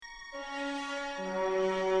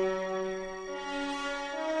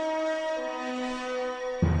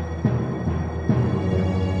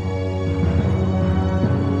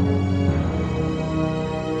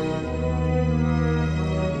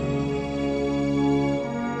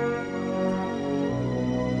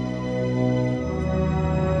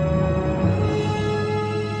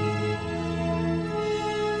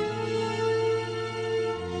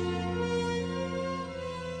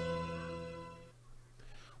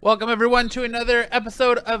Welcome everyone to another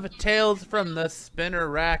episode of Tales from the Spinner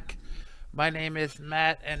Rack. My name is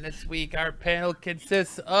Matt, and this week our panel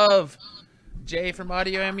consists of Jay from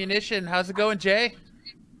Audio Ammunition. How's it going, Jay?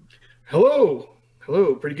 Hello,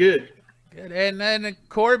 pretty good. Good. And then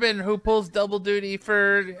Corbin, who pulls double duty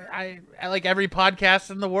for like every podcast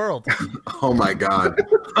in the world. Oh my God!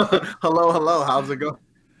 hello. How's it going?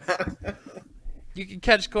 You can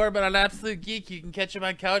catch Corbin on Absolute Geek. You can catch him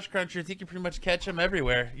on Couch Crunchers. You can pretty much catch him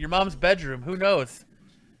everywhere. Your mom's bedroom. Who knows?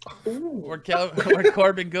 Where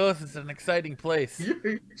Corbin goes is an exciting place.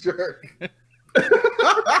 You jerk.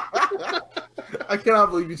 I cannot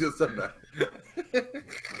believe you just said that.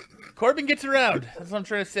 Corbin gets around. That's what I'm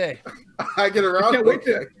trying to say. I get around.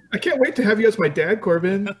 I can't wait to have you as my dad,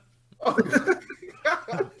 Corbin. I'm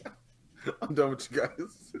done with you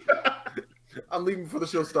guys. I'm leaving before the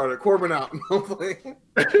show started. Corbin out.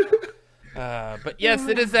 But yes,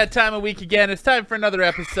 it is that time of week again. It's time for another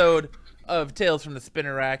episode of Tales from the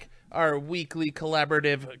Spinner Rack, our weekly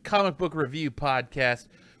collaborative comic book review podcast,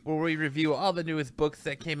 where we review all the newest books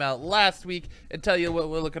that came out last week and tell you what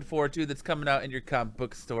we're looking forward to that's coming out in your comic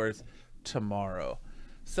book stores tomorrow.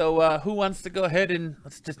 So who wants to go ahead and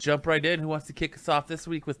let's just jump right in? Who wants to kick us off this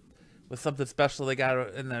week with something special they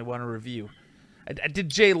got and they want to review? I did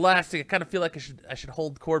Jay last week. I kind of feel like I should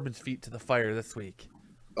hold Corbin's feet to the fire this week.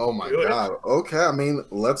 Oh my God. Okay, I mean,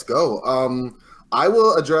 let's go. I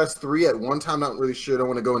will address three at one time. Not really sure. I don't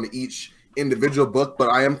want to go into each individual book, but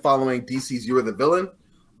I am following DC's You Are the Villain.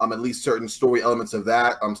 At least certain story elements of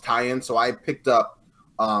that tie-in. So I picked up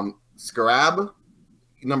Scarab,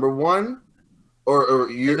 #1, or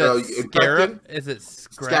you Scarab? Is it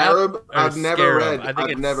Scarab? I've never read. I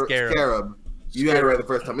think it's Scarab. You had it right the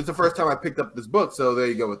first time. It's the first time I picked up this book, so there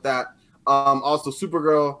you go with that. Also,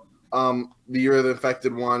 Supergirl, the Year of the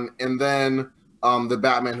Infected one, and then the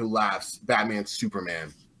Batman Who Laughs, Batman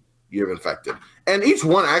Superman, Year of Infected, and each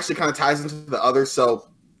one actually kind of ties into the other, so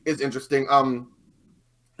it's interesting.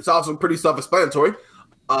 It's also pretty self-explanatory.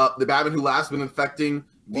 The Batman Who Laughs been infecting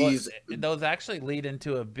these. Well, those actually lead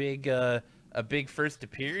into a big first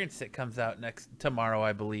appearance that comes out tomorrow,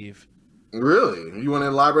 I believe. Really? You want to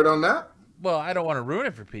elaborate on that? Well, I don't want to ruin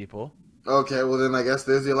it for people. Okay, well then I guess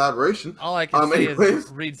there's the elaboration. All I can say is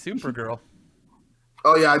read Supergirl.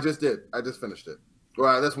 Oh yeah, I just did. I just finished it.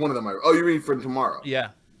 Well, that's one of them. You read for tomorrow? Yeah.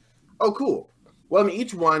 Oh, cool. Well, I mean,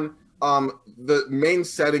 each one, the main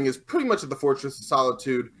setting is pretty much at the Fortress of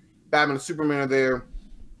Solitude. Batman and Superman are there.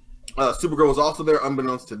 Supergirl was also there,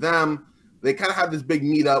 unbeknownst to them. They kind of have this big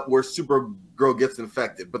meetup where Supergirl gets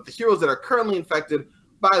infected. But the heroes that are currently infected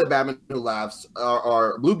by the Batman Who Laughs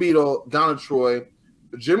are Blue Beetle, Donna Troy,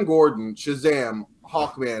 Jim Gordon, Shazam,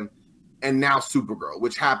 Hawkman, and now Supergirl,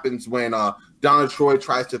 which happens when Donna Troy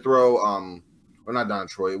tries to throw, or not Donna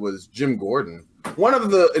Troy, it was Jim Gordon. One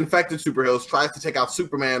of the infected superheroes tries to take out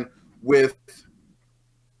Superman with,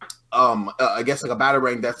 I guess, like a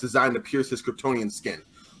batarang that's designed to pierce his Kryptonian skin.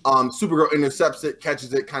 Supergirl intercepts it,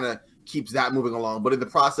 catches it, kind of keeps that moving along, but in the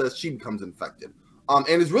process, she becomes infected.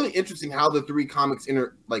 And it's really interesting how the three comics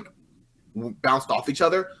bounced off each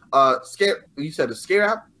other. You said a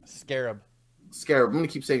Scarab? Scarab. I'm going to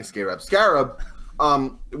keep saying Scarab. Scarab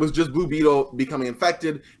it was just Blue Beetle becoming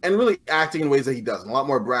infected and really acting in ways that he doesn't. A lot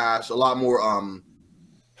more brash, a lot more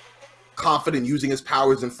confident using his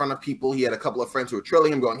powers in front of people. He had a couple of friends who were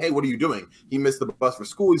trailing him going, hey, what are you doing? He missed the bus for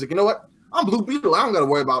school. He's like, you know what? I'm Blue Beetle. I don't got to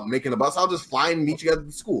worry about making a bus. I'll just fly and meet you guys at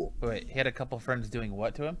the school. Wait, he had a couple friends doing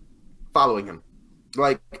what to him? Following him.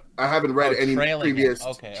 Like, I haven't read any previous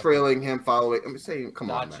trailing him, following. I'm saying, come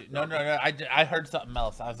on, man. No. I heard something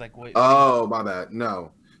else. I was like, wait. Oh, my bad.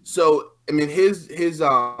 No. So, I mean, his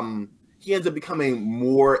he ends up becoming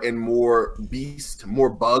more and more beast, more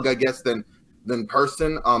bug, I guess, than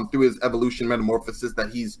person through his evolution metamorphosis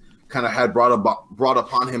that he's kind of had brought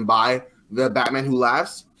upon him by the Batman Who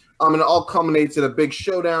Laughs. And it all culminates in a big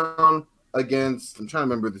showdown against, I'm trying to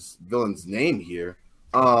remember this villain's name here.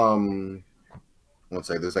 One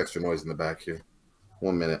second, there's extra noise in the back here.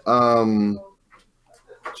 1 minute.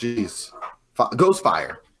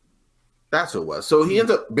 Ghostfire. That's what it was. So he ends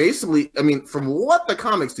up basically, I mean, from what the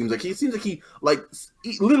comic seems like he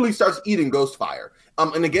literally starts eating Ghostfire,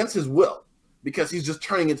 and against his will, because he's just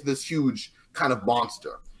turning into this huge kind of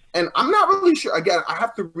monster. And I'm not really sure. Again, I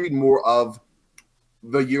have to read more of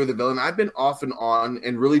the Year of the Villain. I've been off and on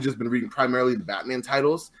and really just been reading primarily the Batman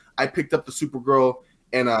titles. I picked up the Supergirl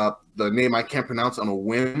and the name I can't pronounce on a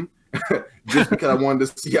whim just because I wanted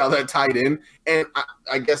to see how that tied in. And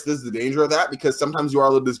I guess this is the danger of that, because sometimes you are a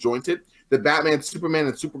little disjointed. The Batman, Superman,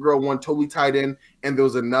 and Supergirl one totally tied in, and there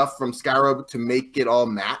was enough from Scarab to make it all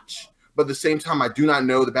match. But at the same time, I do not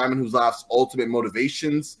know the Batman Who Laughs' ultimate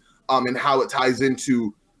motivations and how it ties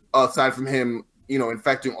into, aside from him,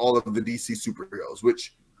 infecting all of the DC superheroes,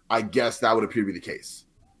 which I guess that would appear to be the case.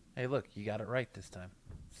 Hey, look, you got it right this time.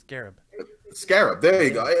 Scarab. There you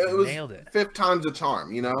go. It was Nailed it. Fifth time's a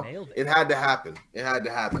charm, Nailed it. It had to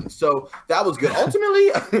happen. So that was good.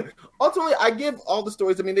 Ultimately, I give all the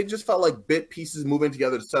stories. I mean, they just felt like bit pieces moving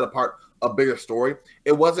together to set apart a bigger story.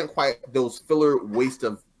 It wasn't quite those filler waste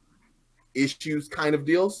of issues kind of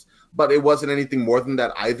deals, but it wasn't anything more than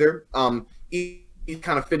that either. Each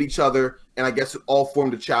kind of fit each other, and I guess it all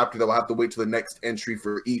formed a chapter that we'll have to wait till the next entry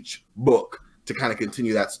for each book to kind of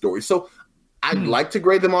continue that story. So I'd like to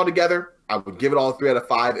grade them all together. I would give it all 3 out of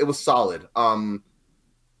 5. It was solid.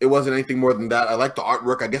 It wasn't anything more than that. I like the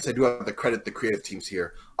artwork. I guess I do have to credit the creative teams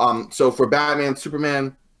here. So for Batman,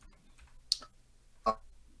 Superman,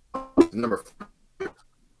 number 4.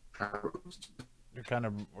 We're kind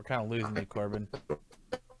of losing you, Corbin.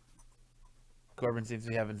 Corbin seems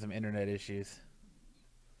to be having some internet issues.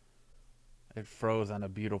 It froze on a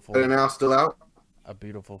beautiful. They're now still out. A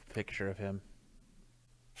beautiful picture of him.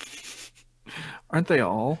 Aren't they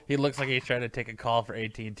all? He looks like he's trying to take a call for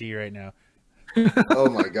AT&T right now. Oh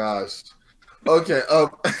my gosh. Okay.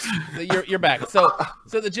 So you're back. So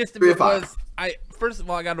the gist of it was, first of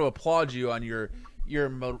all, I got to applaud you on your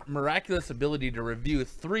miraculous ability to review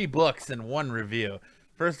 3 books in one review.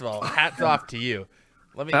 First of all, hats off to you.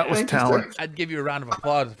 That was talent. I'd give you a round of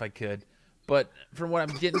applause if I could. But from what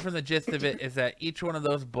I'm getting from the gist of it is that each one of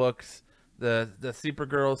those books, the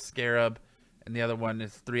Supergirl, Scarab, and the other one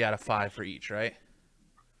is 3 out of 5 for each, right?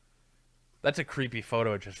 That's a creepy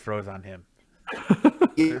photo. It just froze on him.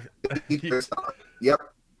 Yep.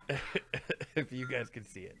 If you guys can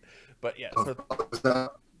see it. But yeah,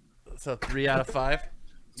 so 3 out of 5.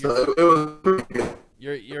 So it was pretty good.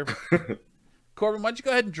 You're Corbin, why don't you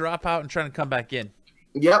go ahead and drop out and try to come back in?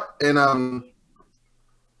 Yep, and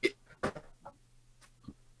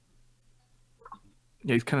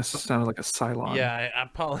Yeah, he's kind of sounded like a Cylon. Yeah, I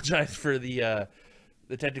apologize for the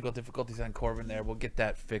technical difficulties on Corbin there. We'll get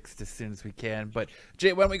that fixed as soon as we can. But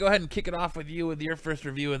Jay, why don't we go ahead and kick it off with you with your first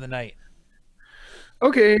review of the night?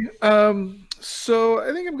 Okay, so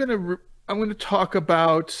I think I'm gonna talk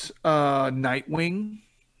about Nightwing,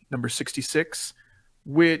 number 66,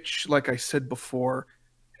 which, like I said before,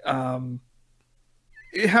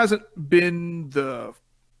 it hasn't been the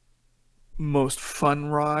most fun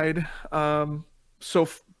ride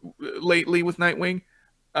lately with Nightwing.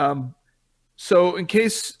 So in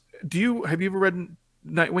case, have you ever read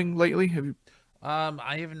Nightwing lately? Have you?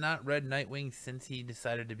 I have not read Nightwing since he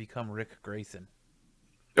decided to become Rick Grayson.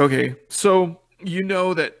 Okay, so you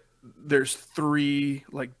know that there's 3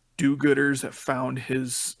 like do-gooders that found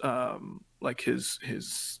his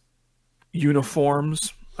his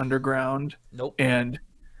uniforms underground. Nope. And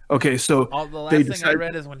okay, so the last thing I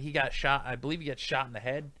read is when he got shot. I believe he gets shot in the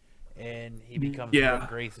head, and he becomes Rick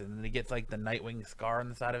Grayson, and he gets like the Nightwing scar on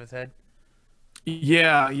the side of his head.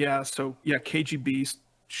 Yeah. So KGB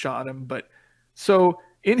shot him, but so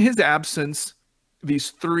in his absence,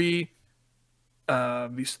 these 3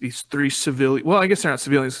 civilian. Well, I guess they're not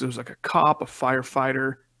civilians. There was like a cop, a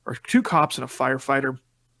firefighter, or 2 cops and a firefighter.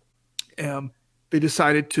 They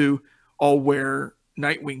decided to all wear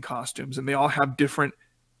Nightwing costumes, and they all have different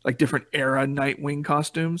era Nightwing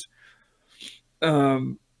costumes.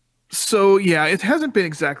 So yeah, it hasn't been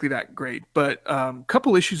exactly that great, but a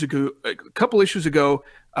couple issues ago,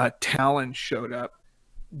 Talon showed up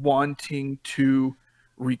wanting to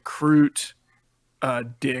recruit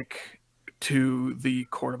Dick to the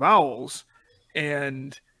Court of Owls,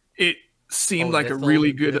 and it seemed like a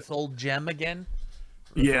really good this old gem again.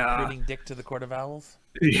 Yeah, recruiting Dick to the Court of Owls.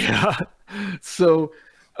 Yeah, so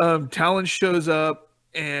Talon shows up,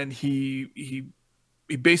 and he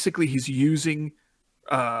basically he's using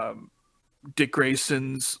Dick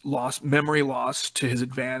Grayson's memory loss to his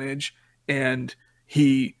advantage, and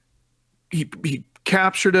he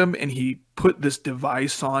captured him, and he put this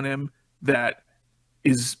device on him that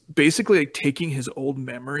is basically like taking his old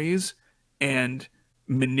memories and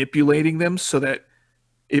manipulating them so that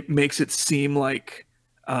it makes it seem like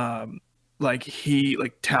Talon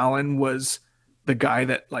was the guy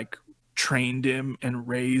that like trained him and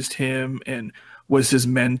raised him and was his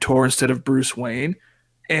mentor instead of Bruce Wayne.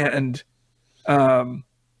 And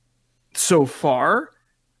so far,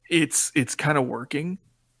 it's kind of working.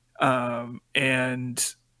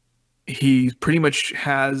 And he pretty much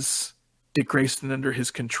has Dick Grayson under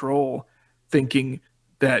his control, thinking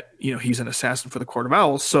that, you know, he's an assassin for the Court of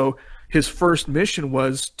Owls. So his first mission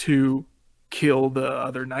was to kill the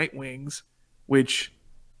other Nightwings, which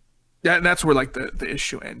that's where like the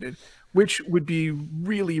issue ended, which would be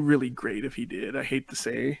really, really great if he did. I hate to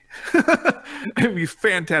say. It'd be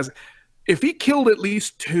fantastic. If he killed at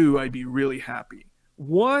least 2, I'd be really happy.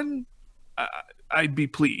 1, I'd be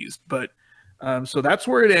pleased. But so that's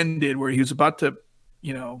where it ended, where he was about to,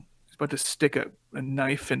 you know, stick a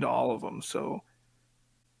knife into all of them. So,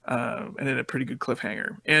 and then a pretty good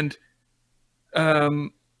cliffhanger. And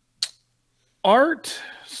art.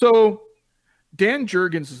 So Dan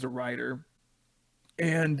Jurgens is the writer,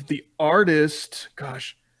 and the artist,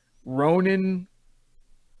 gosh, Ronan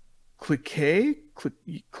Cliquet,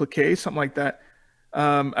 something like that.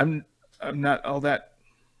 I'm not all that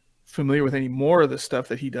familiar with any more of the stuff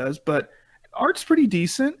that he does, but art's pretty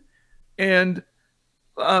decent. And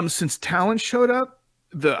since Talon showed up,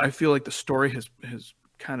 I feel like the story has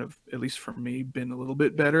kind of, at least for me, been a little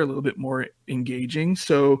bit better, a little bit more engaging.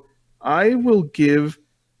 So I will give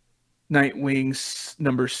Nightwing's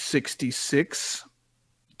number 66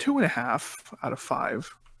 2.5 out of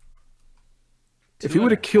 5. If he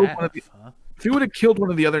would have killed one of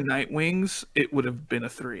the other Nightwings, it would have been a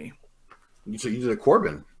 3. You did a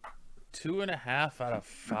Corbin. 2.5 out of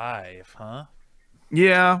 5, huh?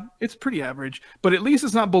 Yeah, it's pretty average, but at least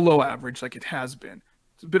it's not below average like it has been.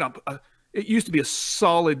 It's been up. It used to be a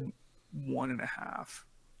solid 1.5.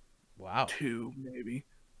 Wow. 2 maybe,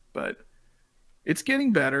 but it's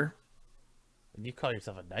getting better. And you call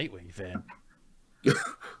yourself a Nightwing fan?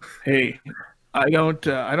 Hey, I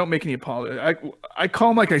don't make any apologies. I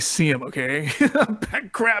call him like I see him. Okay,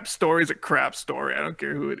 that crap story is a crap story. I don't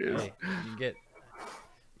care who it is. Hey,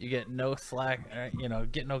 you get no slack. You know,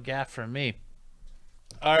 get no gaff from me.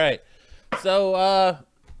 All right, so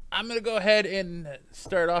I'm gonna go ahead and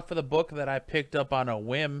start off with a book that I picked up on a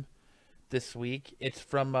whim this week. It's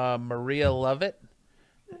from Maria Lovett.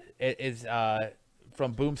 It is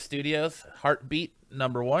from Boom Studios, Heartbeat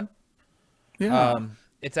 #1. Yeah.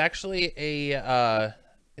 It's actually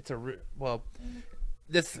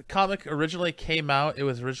this comic originally came out. It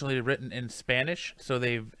was originally written in Spanish, so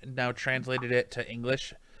they've now translated it to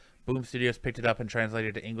English. Boom Studios picked it up and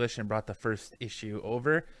translated it to English and brought the first issue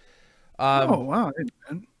over. Oh wow!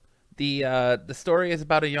 The story is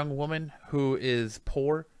about a young woman who is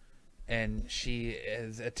poor, and she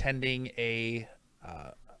is attending a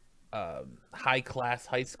high class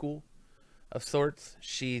high school of sorts.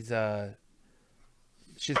 She's kind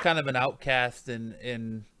of an outcast and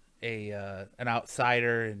an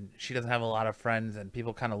outsider, and she doesn't have a lot of friends, and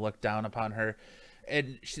people kind of look down upon her.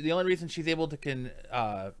 And the only reason she's able to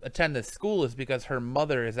attend this school is because her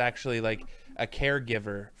mother is actually like a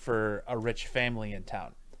caregiver for a rich family in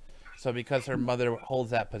town. So because her mother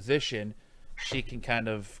holds that position, she can kind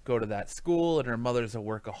of go to that school, and her mother's a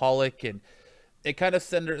workaholic. And it kind of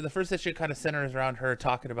the first issue kind of centers around her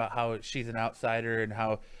talking about how she's an outsider and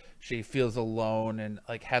how she feels alone and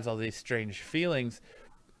like has all these strange feelings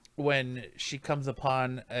when she comes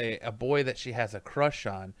upon a boy that she has a crush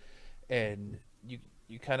on. And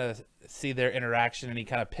you kind of see their interaction, and he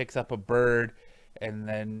kind of picks up a bird, and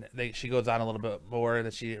then she goes on a little bit more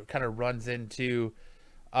that she kind of runs into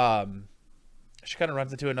another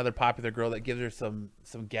popular girl that gives her some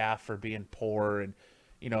gaff for being poor, and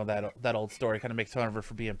you know that old story kind of makes fun of her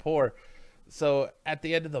for being poor. So at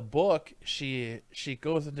the end of the book, she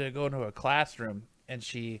goes into a classroom, and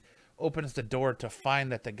she opens the door to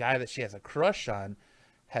find that the guy that she has a crush on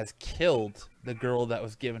has killed the girl that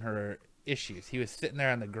was giving her issues. He was sitting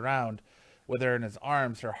there on the ground with her in his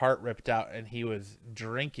arms, her heart ripped out, and he was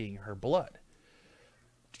drinking her blood.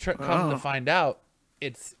 Come to find out,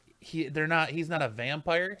 he's not a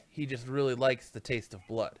vampire. He just really likes the taste of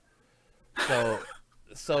blood.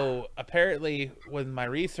 So apparently, with my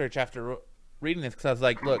research after reading this, because I was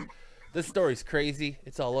like, look, this story's crazy.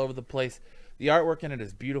 It's all over the place. The artwork in it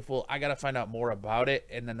is beautiful. I got to find out more about it.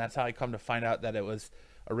 And then that's how I come to find out that it was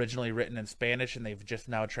originally written in Spanish, and they've just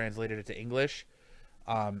now translated it to English.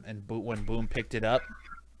 And when Boom picked it up,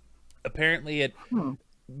 apparently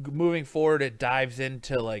moving forward, it dives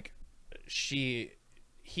into like he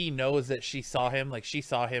knows that she saw him. Like she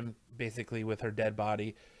saw him basically with her dead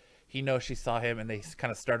body. He knows she saw him, and they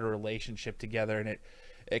kind of start a relationship together, and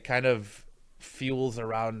it kind of fuels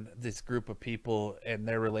around this group of people, and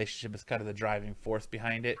their relationship is kind of the driving force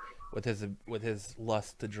behind it with his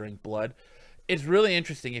lust to drink blood. It's really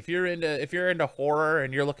interesting. If you're into horror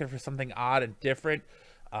and you're looking for something odd and different,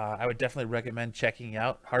 I would definitely recommend checking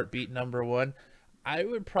out Heartbeat #1. I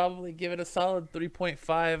would probably give it a solid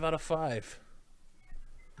 3.5 out of 5.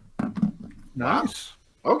 Nice.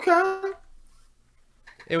 Okay.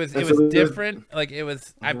 It was different. Like it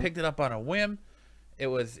was. I picked it up on a whim. It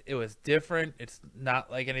was different. It's not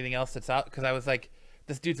like anything else that's out, because I was like,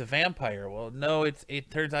 this dude's a vampire. Well, no, it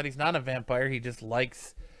turns out he's not a vampire. He just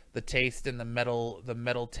likes the taste and the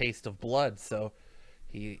metal taste of blood. So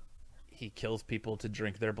he kills people to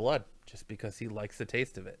drink their blood just because he likes the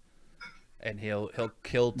taste of it, and he'll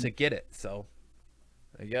kill to get it. So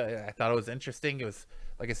yeah, I thought it was interesting. It was,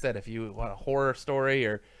 like I said, if you want a horror story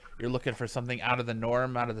or you're looking for something out of the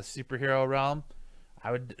norm, out of the superhero realm,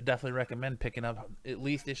 I would definitely recommend picking up at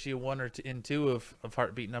least issue 1 or 2 of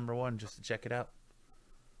Heartbeat #1 just to check it out.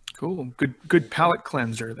 Cool. Good palate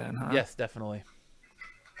cleanser then, huh? Yes, definitely.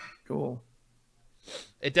 Cool.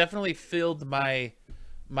 It definitely filled my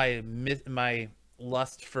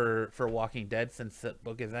lust for Walking Dead since that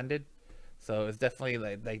book has ended. So it's definitely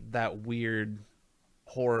like that weird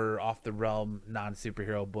horror off the realm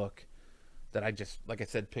non-superhero book that I just, like I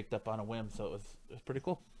said, picked up on a whim. So it was pretty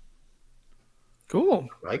cool. Cool.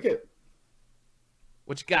 Like it.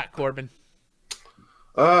 What you got, Corbin?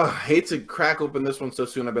 Hate to crack open this one so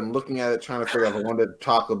soon. I've been looking at it, trying to figure out if I wanted to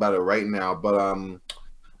talk about it right now, but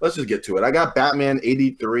let's just get to it. I got Batman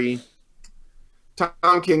 83,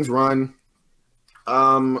 Tom King's run.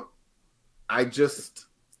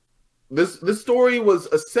 This story was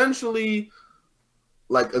essentially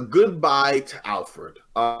like a goodbye to Alfred.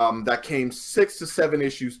 That came 6 to 7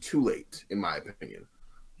 issues too late, in my opinion.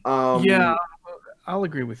 Yeah, I'll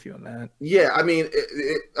agree with you on that. Yeah, I mean,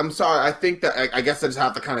 I'm sorry. I think that I guess I just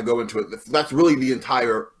have to kind of go into it. That's really the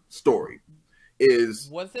entire story.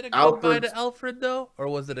 Was it a goodbye to Alfred though, or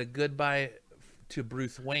was it a goodbye to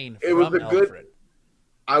Bruce Wayne from Alfred?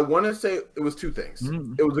 I want to say it was two things.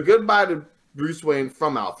 It was a goodbye to Bruce Wayne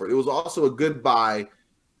from Alfred. It was also a goodbye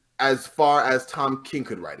as far as Tom King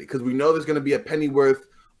could write it, because we know there's going to be a Pennyworth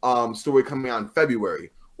story coming out in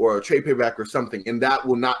February, or a trade paperback or something, and that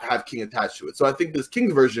will not have King attached to it. So I think this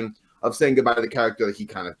King's version of saying goodbye to the character that he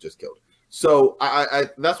kind of just killed. So I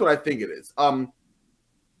that's what I think it is.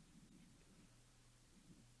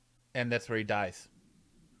 And that's where he dies.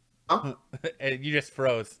 Huh? And you just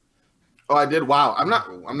froze. Oh, I did. Wow. I'm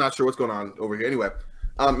not sure what's going on over here. Anyway,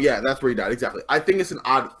 yeah, that's where he died. Exactly. I think it's an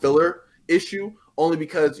odd filler issue, only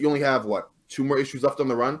because you only have 2 more issues left on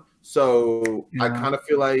the run. So yeah. I kind of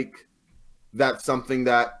feel like that's something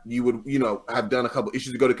that you would, have done a couple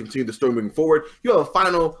issues ago to continue the story moving forward. You have a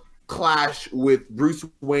final clash with Bruce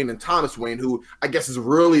Wayne and Thomas Wayne, who I guess is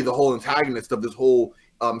really the whole antagonist of this whole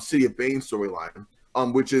City of Bane storyline,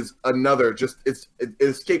 which is another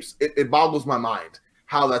it boggles my mind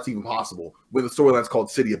how that's even possible when the storyline's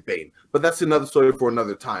called City of Bane. But that's another story for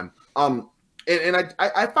another time. And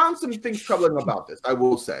I found some things troubling about this, I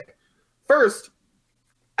will say. First,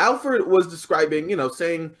 Alfred was describing,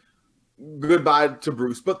 saying goodbye to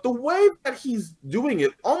Bruce, but the way that he's doing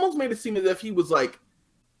it almost made it seem as if he was like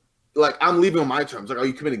I'm leaving on my terms. Like, are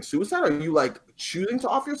you committing suicide? Are you choosing to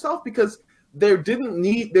off yourself? Because there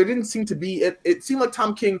didn't seem to be it seemed like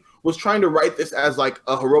Tom King was trying to write this as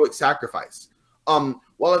a heroic sacrifice,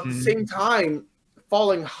 while at the same time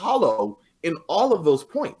falling hollow in all of those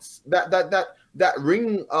points. That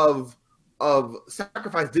ring of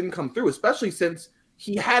sacrifice didn't come through, especially since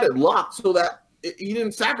he had it locked so that he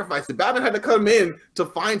didn't sacrifice it. Batman had to come in to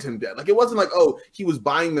find him dead. It wasn't he was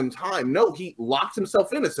buying them time. No, he locked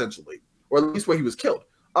himself in, essentially, or at least where he was killed.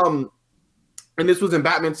 And this was in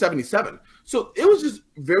Batman 77. So it was just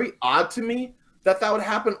very odd to me that would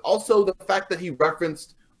happen. Also, the fact that he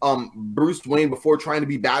referenced Bruce Wayne before trying to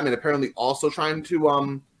be Batman, apparently also trying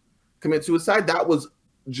to commit suicide, that was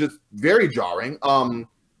just very jarring.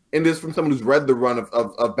 And this from someone who's read the run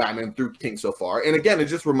of Batman through King so far. And again, it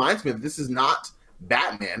just reminds me that this is not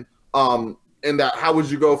Batman. And that how would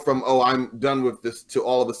you go from, I'm done with this, to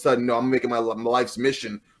all of a sudden, no, I'm making my life's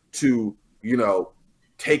mission to,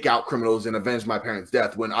 take out criminals and avenge my parents'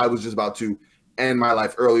 death when I was just about to end my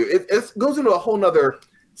life earlier. It goes into a whole nother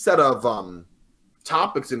set of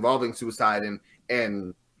topics involving suicide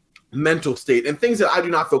and mental state and things that I do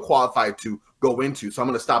not feel qualified to go into. So I'm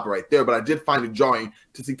going to stop it right there. But I did find it jarring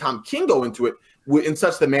to see Tom King go into it in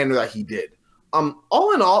such the manner that he did.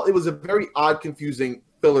 All in all, it was a very odd, confusing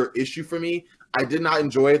filler issue for me. I did not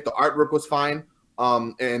enjoy it. The artwork was fine.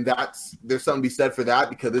 And there's something to be said for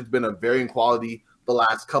that, because it's been a varying quality the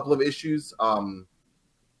last couple of issues. And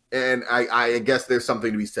I guess there's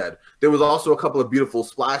something to be said. There was also a couple of beautiful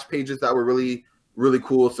splash pages that were really really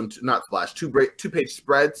cool, some not splash, two-page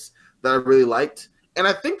spreads that I really liked. And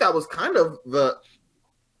I think that was kind of the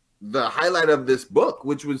highlight of this book,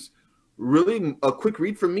 which was really a quick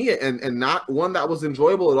read for me and not one that was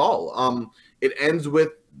enjoyable at all. It ends with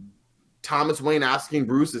Thomas Wayne asking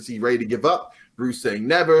Bruce, is he ready to give up? Bruce saying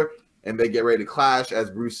never, and they get ready to clash,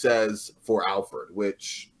 as Bruce says, for Alfred,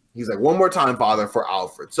 which he's like, one more time, Father, for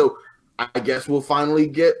Alfred. So I guess we'll finally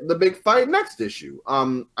get the big fight next issue. I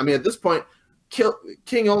mean, at this point,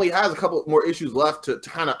 King only has a couple more issues left to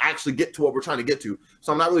kind of actually get to what we're trying to get to.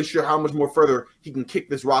 So I'm not really sure how much more further he can kick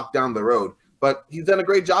this rock down the road, but he's done a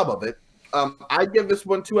great job of it. I give this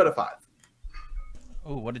one 2 out of 5.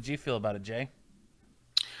 Oh, what did you feel about it, Jay?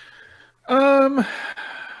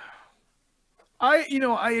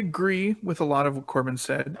 I agree with a lot of what Corbin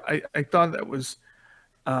said. I thought that was,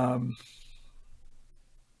 it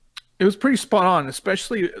was pretty spot on,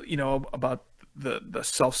 especially, about the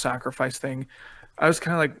self-sacrifice thing. I was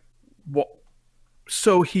kind of like, what?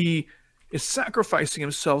 So he is sacrificing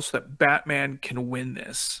himself so that Batman can win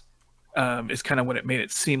this, is kind of what it made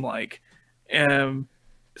it seem like. And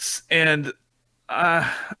I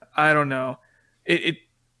don't know.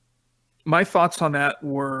 My thoughts on that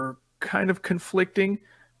were kind of conflicting,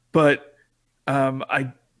 but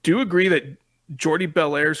I do agree that Jordi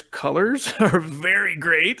Belaire's colors are very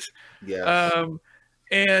great. Yes.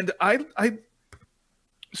 And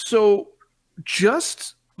so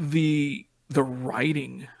just the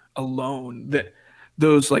writing alone, that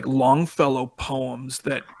those like Longfellow poems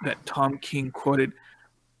that Tom King quoted,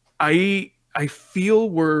 I feel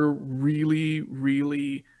were really,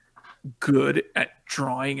 really good at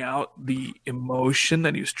drawing out the emotion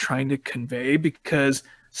that he was trying to convey, because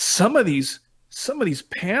some of these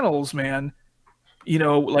panels, man,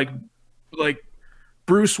 like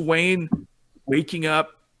Bruce Wayne waking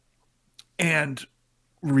up and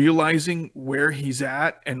realizing where he's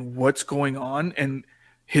at and what's going on, and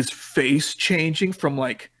his face changing from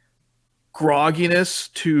like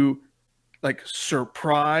grogginess to like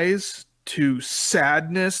surprise to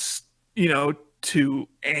sadness, to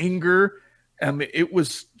anger. It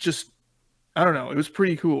was just, I don't know, it was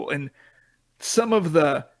pretty cool. And some of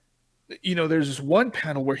the, there's this one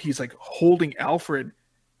panel where he's like holding Alfred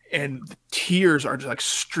and the tears are just like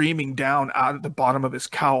streaming down out of the bottom of his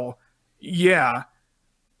cowl. Yeah.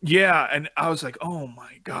 And I was like, oh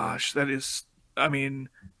my gosh, that is, I mean,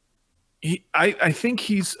 I think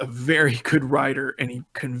he's a very good writer, and he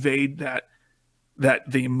conveyed that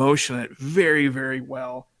the emotion of it very, very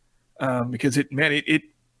well. Because it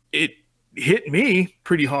hit me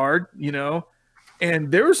pretty hard,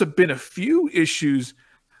 and there's been a few issues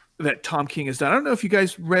that Tom King has done. I don't know if you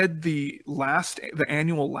guys read the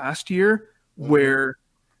annual last year, where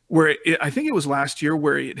I think it was last year,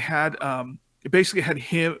 where it had it basically had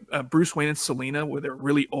him, Bruce Wayne and Selina, where they're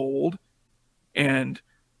really old, and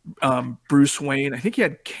Bruce Wayne, I think he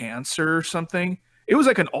had cancer or something. It was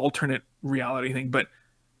like an alternate reality thing, but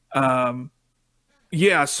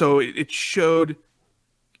yeah, so it showed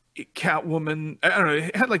Catwoman. I don't know.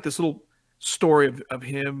 It had like this little story of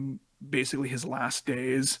him, basically his last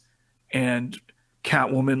days, and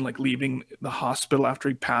Catwoman like leaving the hospital after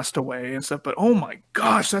he passed away and stuff. But oh my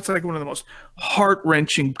gosh, that's like one of the most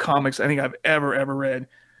heart-wrenching comics I think I've ever read.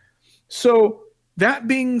 So that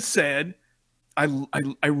being said,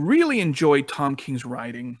 I really enjoyed Tom King's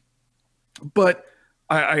writing, but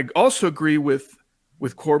I also agree with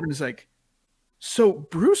Corbin. Is like, so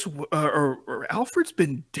Bruce or Alfred's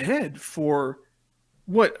been dead for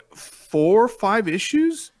what, 4 or 5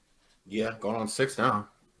 issues? Yeah, going on 6 now.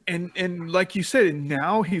 And like you said, and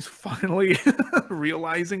now he's finally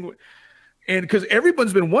realizing, and because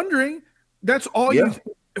everyone's been wondering, that's all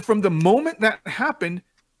from the moment that happened,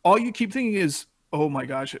 all you keep thinking is, oh my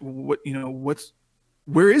gosh,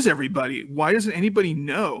 where is everybody? Why doesn't anybody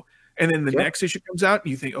know? And then the next issue comes out,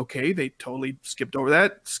 and you think, okay, they totally skipped over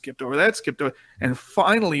that, and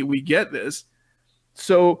finally we get this.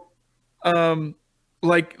 So,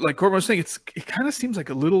 like Corbin was saying, it kind of seems like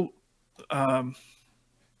a little,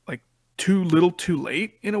 like too little, too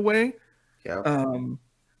late in a way. Yeah.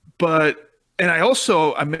 But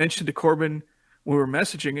I mentioned to Corbin when we were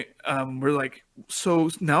messaging, we're like, so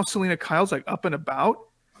now Selina Kyle's like up and about,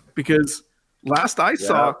 because last I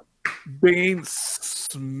saw, Bane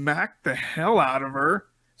smacked the hell out of her,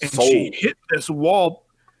 and she hit this wall,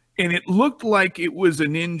 and it looked like it was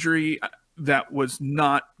an injury that was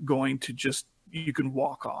not going to just, you can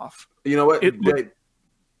walk off. You know what? In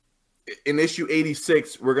issue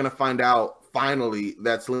 86, we're going to find out finally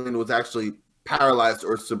that Selina was actually paralyzed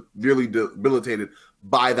or severely debilitated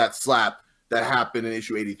by that slap that happened in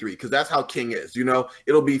issue 83, because that's how King is. You know,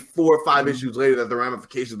 it'll be 4 or 5 issues later that the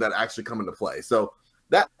ramifications that actually come into play. So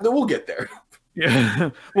that we'll get there.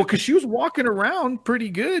 Yeah, well, because she was walking around pretty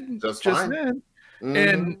good just then,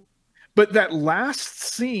 but that last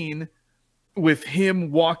scene with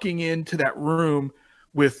him walking into that room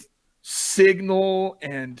with Signal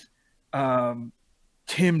and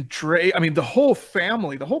Tim Drake, I mean, the whole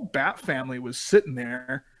family, the whole Bat family was sitting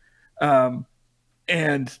there,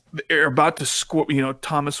 and they're about to square. You know,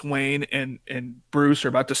 Thomas Wayne and Bruce are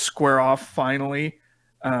about to square off finally.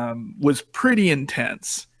 Was pretty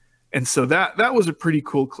intense. And so that was a pretty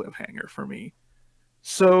cool cliffhanger for me.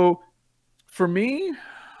 So for me,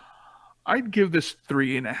 I'd give this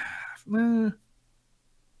 3.5.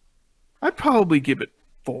 I'd probably give it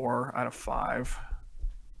 4 out of 5.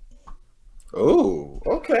 Oh,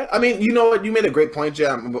 okay. I mean, you know what? You made a great point,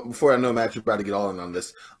 Jam. Before I know, Matt, you're about to get all in on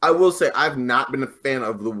this. I will say I've not been a fan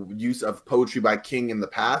of the use of poetry by King in the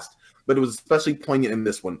past, but it was especially poignant in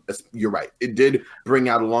this one. You're right. It did bring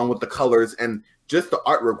out, along with the colors, and just the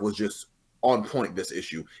artwork was just on point this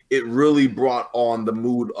issue. It really brought on the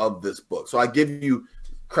mood of this book. So I give you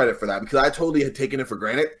credit for that, because I totally had taken it for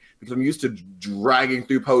granted, because I'm used to dragging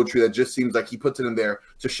through poetry that just seems like he puts it in there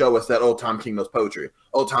to show us that, oh, Tom King knows poetry.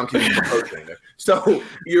 Oh, Tom King knows poetry in there. So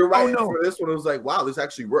you're right. Oh, no. For this one, it was like, wow, this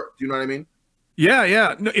actually worked. Do you know what I mean?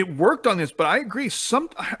 Yeah. No, it worked on this, but I agree.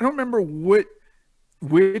 I don't remember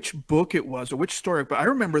which book it was or which story, but I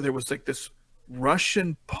remember there was like this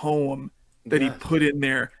Russian poem that he put in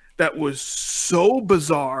there that was so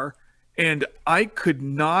bizarre, and I could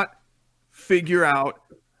not figure out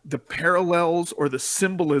the parallels or the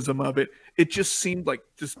symbolism of it. It just seemed like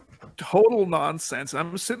just total nonsense.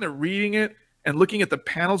 I'm sitting there reading it and looking at the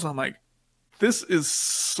panels. I'm like, this is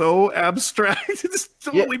so abstract. It's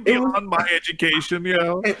totally beyond my education, you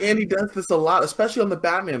know. And he does this a lot, especially on the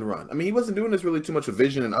Batman run. I mean, he wasn't doing this really too much with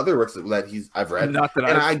Vision and other works that I've read. Not that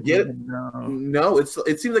I get it. No, it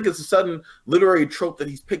seems like it's a sudden literary trope that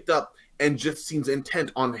he's picked up and just seems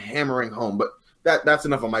intent on hammering home. But that's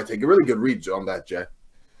enough on my take. A really good read on that, Jay.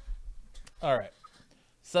 All right,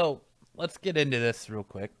 so let's get into this real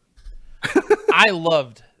quick. I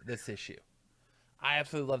loved this issue. I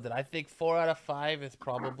absolutely loved it. I think 4 out of 5 is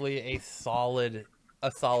probably a solid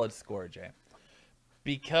score, Jay.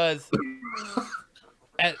 Because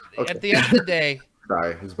at the end of the day,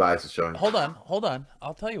 sorry, his bias is showing. Hold on.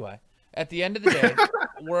 I'll tell you why. At the end of the day,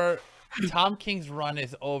 Tom King's run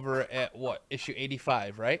is over at what, issue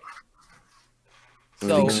 85, right? I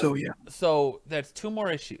think so, yeah. So that's 2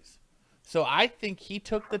 more issues. So I think he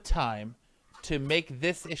took the time to make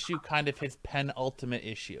this issue kind of his penultimate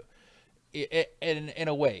issue. In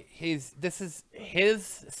a way, this is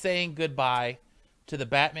his saying goodbye to the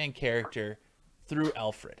Batman character through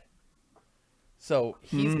Alfred. So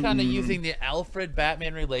he's kind of using the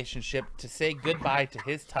Alfred-Batman relationship to say goodbye to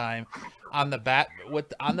his time on the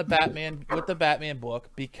Batman book,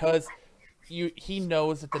 because he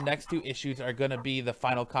knows that the next 2 issues are going to be the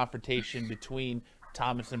final confrontation between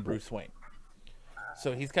Thomas and Bruce Wayne.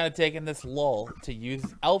 So he's kind of taking this lull to use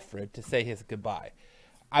Alfred to say his goodbye.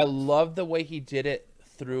 I love the way he did it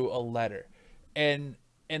through a letter, and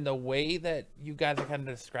the way that you guys are kind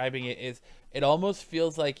of describing it is, it almost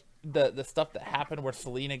feels like the stuff that happened where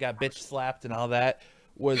Selena got bitch slapped and all that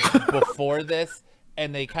was before this,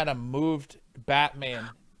 and they kind of moved Batman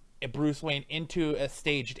and Bruce Wayne into a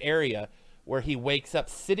staged area where he wakes up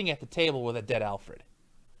sitting at the table with a dead Alfred,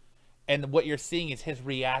 and what you're seeing is his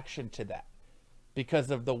reaction to that.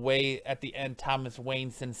 Because of the way at the end Thomas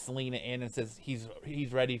Wayne sends Selena in and says he's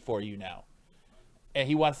ready for you now, and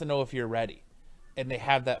he wants to know if you're ready, and they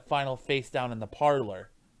have that final face down in the parlor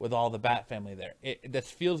with all the Bat family there.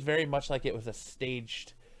 This feels very much like it was a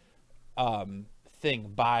staged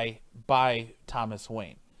thing by Thomas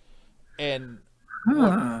Wayne, and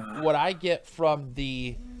what I get from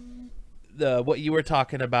the what you were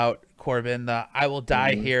talking about, Corbin, the I will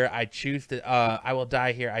die here, I choose to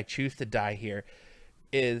die here,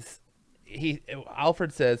 is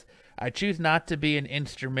Alfred says, I choose not to be an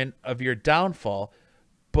instrument of your downfall,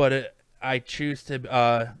 but I choose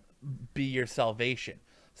to be your salvation.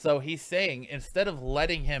 So he's saying, instead of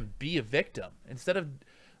letting him be a victim, instead of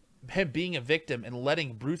him being a victim and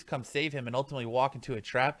letting Bruce come save him and ultimately walk into a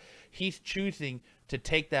trap, he's choosing to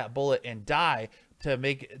take that bullet and die to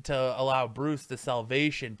allow Bruce the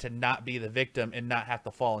salvation to not be the victim and not have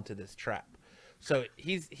to fall into this trap. So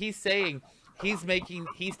he's saying he's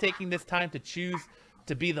taking this time to choose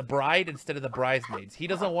to be the bride instead of the bridesmaids. He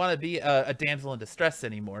doesn't want to be a damsel in distress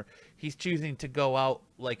anymore. He's choosing to go out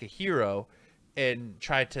like a hero and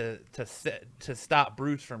try to stop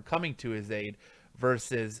Bruce from coming to his aid,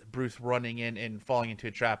 versus Bruce running in and falling into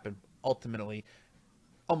a trap and ultimately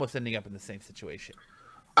almost ending up in the same situation.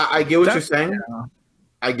 I get what you're saying. Yeah.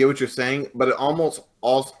 I get what you're saying, but it also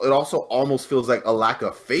almost feels like a lack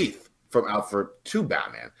of faith from Alfred to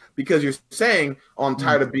Batman, because you're saying, oh, I'm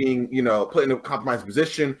tired of being, put in a compromised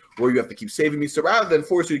position where you have to keep saving me. So rather than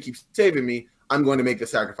force you to keep saving me, I'm going to make a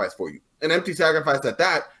sacrifice for you. An empty sacrifice at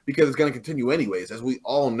that, because it's going to continue anyways, as we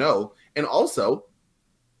all know. And also,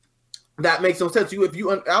 that makes no sense.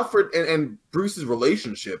 Alfred and Bruce's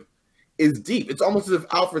relationship is deep. It's almost as if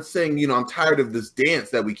Alfred's saying, I'm tired of this dance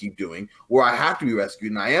that we keep doing where I have to be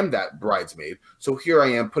rescued and I am that bridesmaid. So here I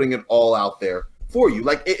am putting it all out there for you.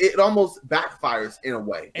 Like it almost backfires in a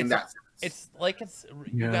way in that sense. It's like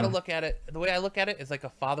you got to look at it. The way I look at it is like a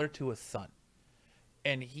father to a son.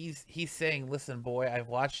 And he's saying, listen, boy, I've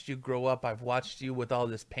watched you grow up. I've watched you with all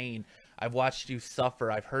this pain. I've watched you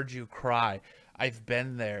suffer. I've heard you cry. I've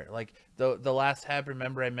been there. Like the last I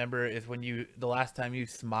remember is when the last time you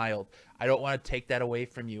smiled. I don't want to take that away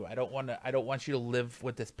from you. I don't want you to live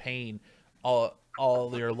with this pain all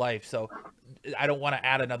your life. So I don't want to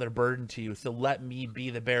add another burden to you. So let me be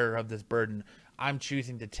the bearer of this burden. I'm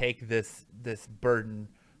choosing to take this burden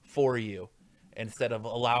for you instead of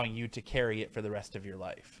allowing you to carry it for the rest of your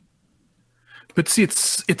life. But see, it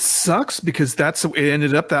sucks because it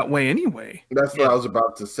ended up that way anyway. That's what I was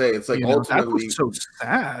about to say. It's like ultimately that was so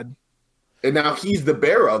sad. And now he's the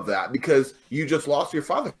bearer of that because you just lost your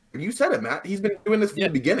father. You said it, Matt. He's been doing this from the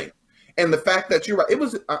beginning. And the fact that you're right, it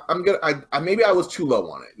was. Maybe I was too low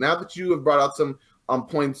on it. Now that you have brought out some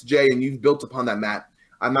points, Jay, and you've built upon that, Matt,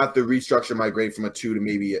 I might have to restructure my grade from a 2 to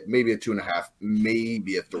maybe a 2.5,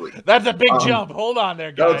 maybe a 3. That's a big jump. Hold on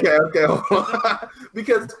there, guys. Okay.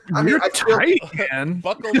 Because you're tight, man.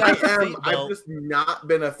 Buckle down. I've just not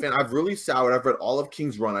been a fan. I've really soured. I've read all of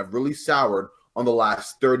King's Run. I've really soured on the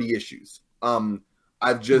last 30 issues.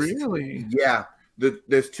 I've just really,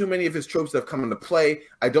 there's too many of his tropes that have come into play.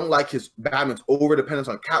 I don't like his Batman's over dependence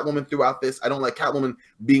on Catwoman throughout this. I don't like Catwoman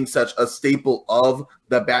being such a staple of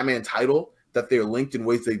the Batman title that they're linked in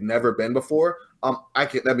ways they've never been before.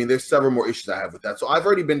 There's several more issues I have with that. So I've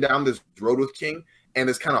already been down this road with King, and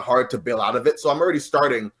it's kind of hard to bail out of it. So I'm already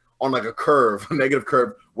starting on like a negative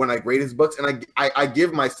curve when I grade his books, and I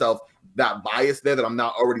give myself that bias there that I'm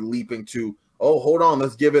not already leaping to. Oh, hold on,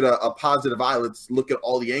 let's give it a positive eye. Let's look at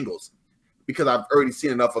all the angles, because I've already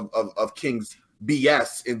seen enough of King's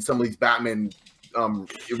BS in some of these Batman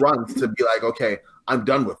runs to be like, okay, I'm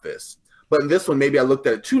done with this. But in this one, maybe I looked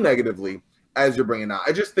at it too negatively, as you're bringing out.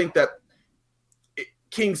 I just think that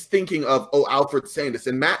King's thinking of, Alfred's saying this,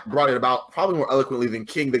 and Matt brought it about probably more eloquently than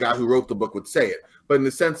King, the guy who wrote the book, would say it. But in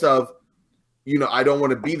the sense of, I don't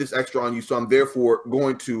want to be this extra on you, so I'm therefore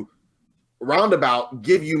going to roundabout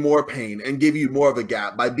give you more pain and give you more of a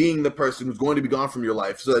gap by being the person who's going to be gone from your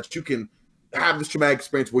life so that you can have this traumatic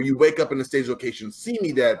experience where you wake up in a stage location, see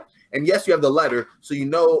me dead, and yes, you have the letter, so you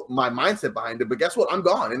know my mindset behind it, but guess what? I'm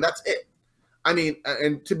gone, and that's it. I mean,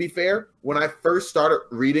 and to be fair, when I first started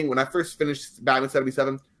reading, when I first finished Batman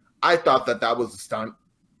 77, I thought that was a stunt.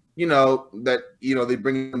 They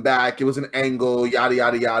bring him back. It was an angle, yada,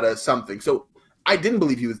 yada, yada, something. So I didn't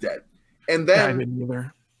believe he was dead. And then, I didn't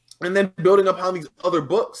either. And then building upon these other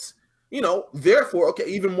books, therefore, okay,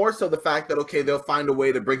 even more so the fact that, okay, they'll find a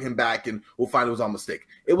way to bring him back and we'll find it was all a mistake.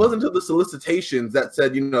 It wasn't until the solicitations that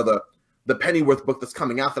said, the Pennyworth book that's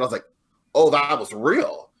coming out that I was like, oh, that was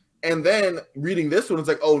real. And then reading this one, it's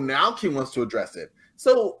like, oh, now King wants to address it.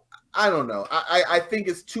 So I don't know. I think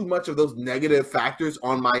it's too much of those negative factors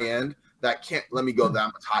on my end that can't let me go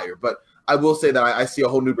that much higher. But I will say that I see a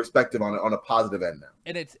whole new perspective on it on a positive end now.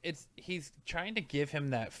 And he's trying to give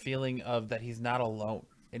him that feeling of that he's not alone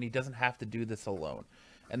and he doesn't have to do this alone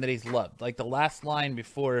and that he's loved. Like the last line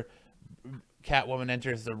before Catwoman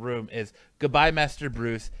enters the room is, "Goodbye, Master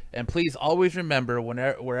Bruce, and please always remember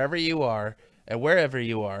wherever you are and wherever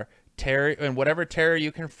you are, terror and whatever terror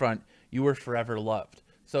you confront, you were forever loved."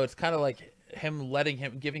 So it's kind of like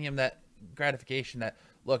giving him that gratification that,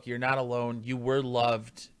 look, you're not alone. You were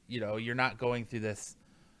loved. You're not going through this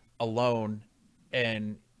alone.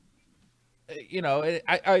 And,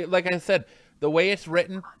 I like I said, the way it's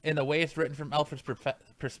written and the way it's written from Alfred's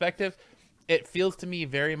perspective, it feels to me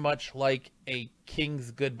very much like a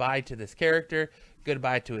King's goodbye to this character,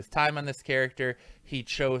 goodbye to his time on this character. He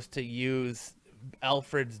chose to use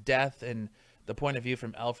Alfred's death and the point of view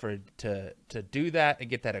from Alfred to do that and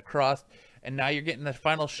get that across. And now you're getting the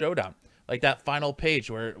final showdown, like that final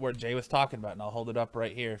page where Jay was talking about, and I'll hold it up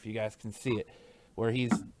right here if you guys can see it, where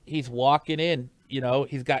he's walking in,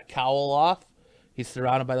 he's got cowl off. He's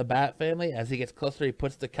surrounded by the Bat family. As he gets closer, he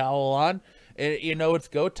puts the cowl on, You know it's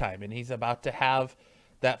go time, and he's about to have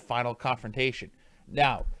that final confrontation.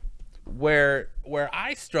 Now, where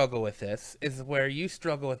I struggle with this is where you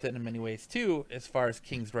struggle with it in many ways too, as far as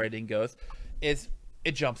King's writing goes, is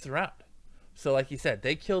it jumps around. So like you said,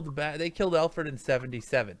 they killed Alfred in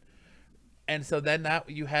 77. And so then that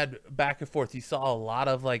you had back and forth. You saw a lot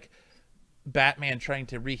of like Batman trying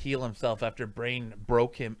to re-heal himself after Bane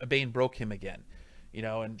broke him again, you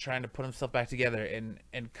know, and trying to put himself back together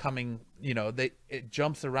and coming, you know, it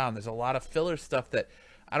jumps around. There's a lot of filler stuff that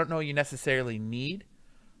I don't know you necessarily need.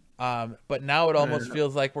 But now it almost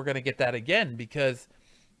feels like we're going to get that again, because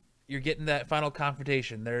you're getting that final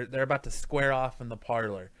confrontation. They're about to square off in the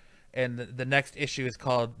parlor. And the next issue is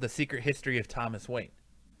called The Secret History of Thomas Wayne.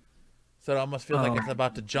 So it almost feels like it's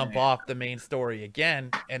about to jump off the main story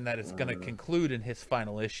again, and that it's going to conclude in his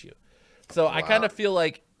final issue. So I kind of feel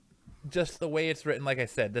like just the way it's written, like I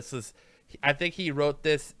said, I think he wrote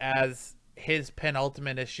this as his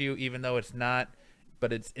penultimate issue, even though it's not,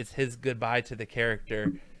 but it's his goodbye to the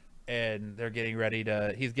character. And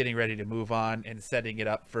he's getting ready to move on and setting it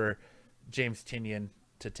up for James Tynion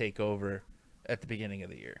to take over at the beginning of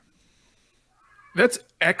the year. That's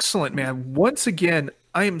excellent, man. Once again,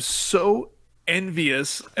 I am so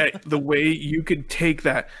envious at the way you could take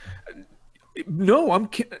that. No,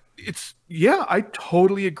 I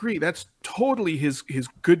totally agree. That's totally his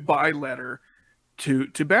goodbye letter to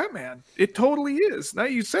Batman. It totally is. Now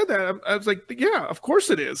you said that, I was like, yeah, of course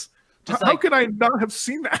it is. How could I not have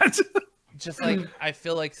seen that? Just like I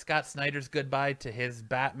feel like Scott Snyder's goodbye to his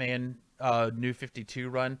Batman New 52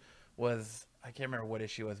 run was, I can't remember what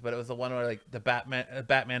issue it was, but it was the one where like the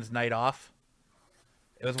Batman's night off.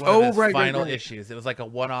 It was one of his final issues. It was like a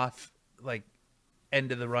one-off, like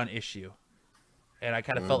end of the run issue, and I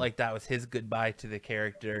kind of felt like that was his goodbye to the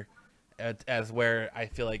character, as where I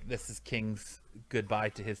feel like this is King's goodbye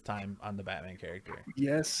to his time on the Batman character.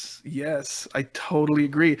 Yes, I totally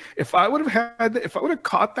agree. If I would have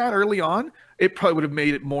caught that early on, it probably would have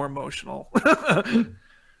made it more emotional.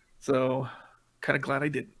 So, kind of glad I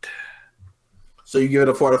didn't. So you give it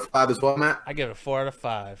a 4 out of 5 as well, Matt? I give it a 4 out of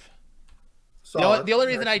 5. Solid. The only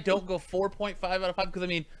reason I don't go 4.5 out of 5, because I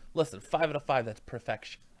mean, listen, 5 out of 5, that's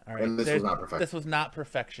perfection. All right, and this was not perfection. This was not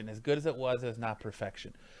perfection. As good as it was not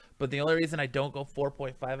perfection. But the only reason I don't go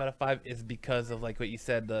 4.5 out of 5 is because of like what you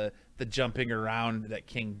said, the jumping around that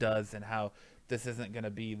King does, and how this isn't going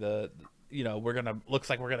to be looks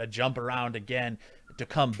like we're going to jump around again to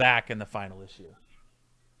come back in the final issue.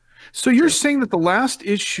 So you're saying that the last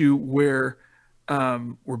issue where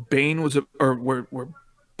Bane was, or where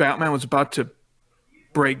Batman was about to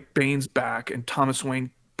break Bane's back and Thomas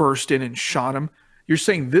Wayne burst in and shot him, you're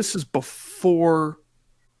saying this is before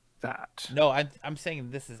that? No, I'm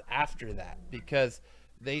saying this is after that, because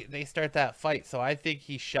they start that fight. So I think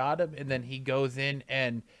he shot him, and then he goes in,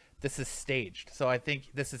 and this is staged. So I think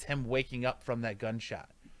this is him waking up from that gunshot,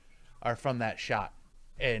 or from that shot.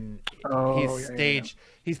 And he's staged. Yeah.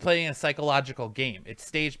 He's playing a psychological game. It's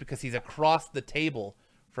staged because he's across the table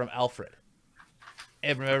from Alfred.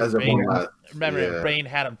 And remember, Bane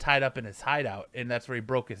had him tied up in his hideout, and that's where he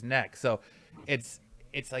broke his neck. So it's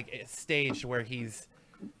like it's staged where he's,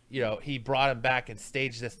 he brought him back and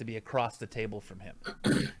staged this to be across the table from him.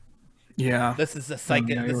 Yeah. This is a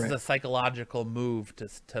psychological move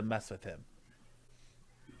to mess with him.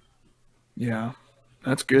 Yeah,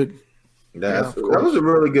 that's good. That was a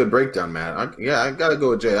really good breakdown, man. I gotta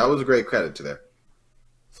go with Jay. That was a great credit to that.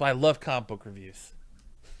 So I love comic book reviews.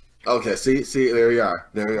 Okay, see, there we are.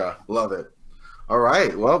 Love it. All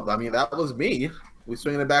right, well, I mean, that was me. We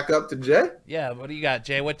swinging it back up to Jay? Yeah, what do you got,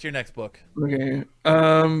 Jay? What's your next book? Okay,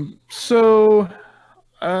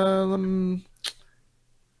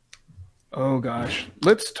 oh gosh,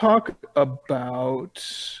 let's talk about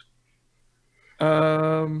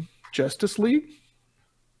Justice League.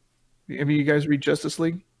 Have you guys read Justice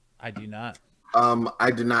League? I do not.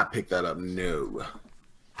 I did not pick that up. No.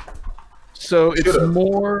 So it's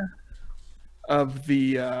more of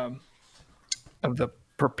the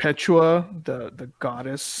Perpetua, the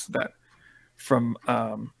goddess that from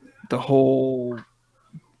the whole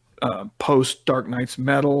post Dark Knight's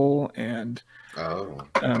Metal, and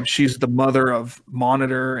she's the mother of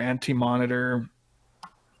Monitor, Anti-Monitor.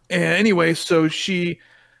 And anyway, so she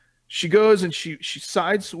goes and she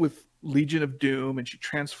sides with Legion of Doom, and she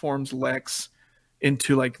transforms Lex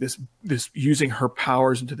into like this using her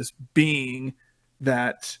powers into this being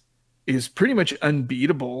that is pretty much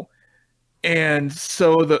unbeatable. And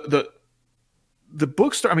so the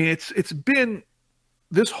book I mean, it's been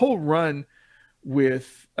this whole run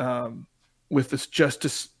with this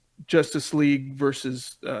Justice League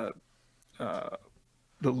versus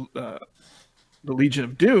the Legion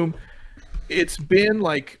of Doom, it's been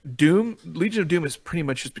like Legion of Doom has pretty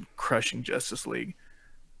much just been crushing Justice League,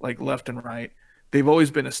 like left and right. They've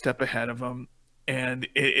always been a step ahead of them, and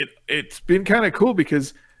it's been kind of cool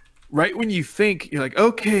because right when you think you're like,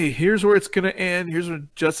 okay, here's where it's gonna end, here's where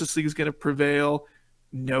Justice League is gonna prevail,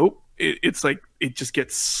 nope, it's like it just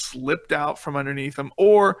gets slipped out from underneath them,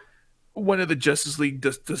 or one of the Justice League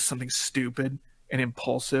does something stupid and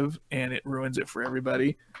impulsive, and it ruins it for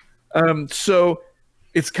everybody. So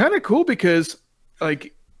it's kind of cool because,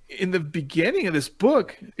 like, in the beginning of this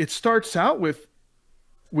book, it starts out with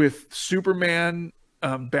Superman,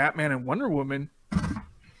 Batman, and Wonder Woman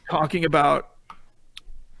talking about,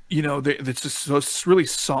 it's just so it's really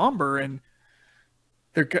somber, and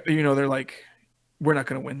they're like, we're not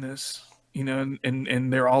going to win this,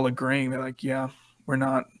 and they're all agreeing. They're like, yeah,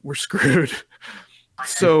 we're screwed.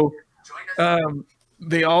 So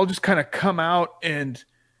they all just kind of come out and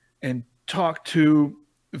talk to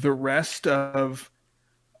the rest of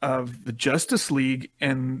the Justice League,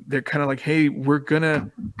 and they're kind of like, hey, we're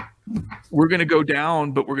gonna go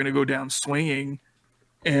down, but we're gonna go down swinging.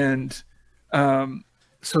 And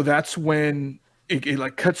so that's when it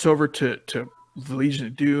like cuts over to the Legion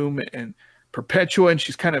of Doom and Perpetua, and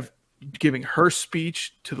she's kind of giving her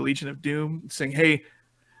speech to the Legion of Doom, saying, hey,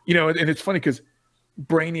 and it's funny because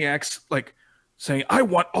Brainiac's like saying, I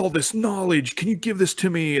want all this knowledge, can you give this to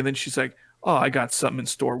me? And then she's like, oh, I got something in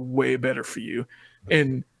store way better for you.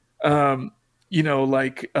 And gosh,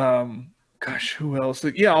 who else?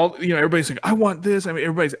 Like, yeah, everybody's like, I want this. I mean,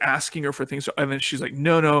 everybody's asking her for things, and then she's like,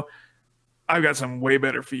 no, I've got something way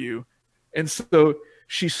better for you. And so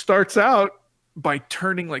she starts out by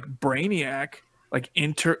turning like Brainiac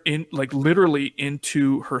literally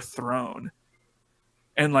into her throne.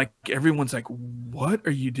 And like everyone's like, what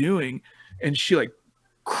are you doing? And she like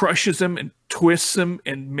crushes him and twists him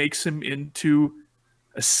and makes him into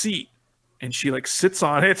a seat. And she like sits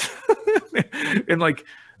on it. And like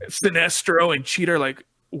Sinestro and Cheetah are like,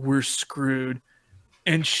 we're screwed.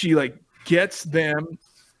 And she like gets them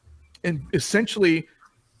and essentially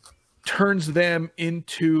turns them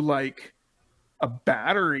into like a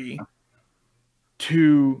battery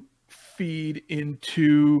to feed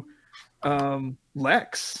into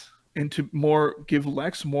Lex, and to give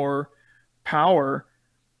Lex more power.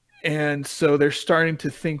 And so they're starting to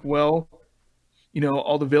think, well,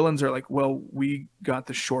 all the villains are like, well, we got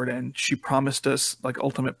the short end. She promised us like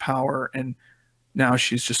ultimate power, and now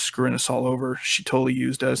she's just screwing us all over. She totally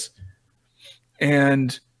used us.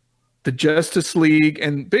 And the Justice League,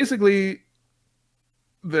 and basically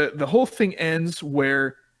the whole thing ends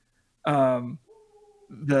where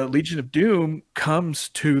the Legion of Doom comes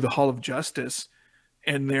to the Hall of Justice,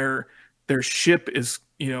 and their ship is,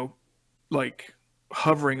 like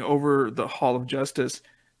hovering over the Hall of Justice,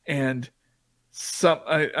 and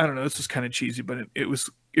I don't know, this was kind of cheesy, but it was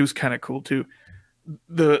kind of cool too.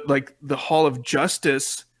 The Hall of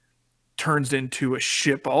Justice turns into a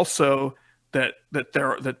ship also that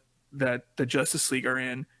the Justice League are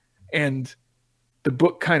in, and the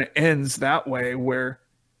book kind of ends that way, where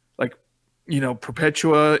like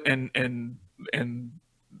Perpetua and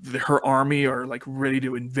her army are like ready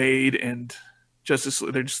to invade, and Justice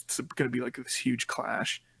League, they're just going to be like this huge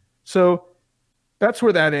clash. So that's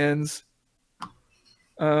where that ends.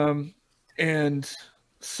 And the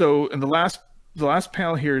last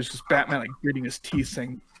panel here is just Batman like gritting his teeth,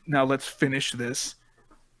 saying, "Now let's finish this."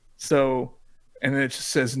 So, and then it just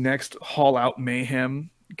says next, haul out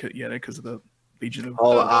mayhem. Yeah, because of the Legion of.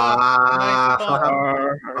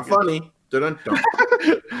 Funny.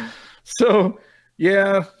 So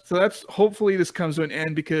yeah, so that's, hopefully this comes to an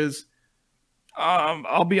end, because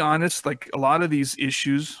I'll be honest, like a lot of these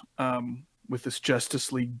issues with this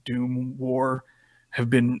Justice League Doom war have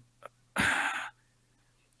been,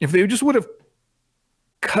 if they just would have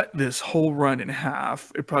cut this whole run in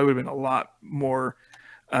half, it probably would have been a lot more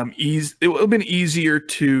easy. It would have been easier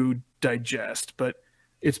to digest, but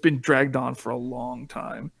it's been dragged on for a long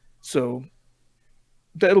time. So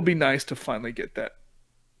that'll be nice to finally get that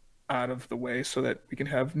out of the way so that we can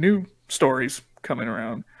have new stories coming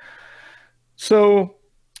around. So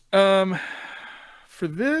for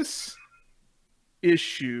this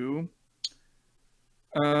issue,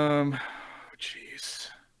 I'm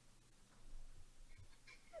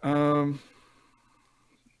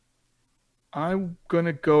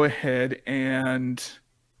gonna go ahead and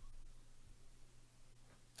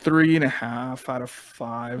 3.5 out of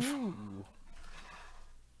 5. Ooh.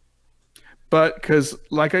 But because,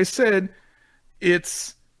 like I said,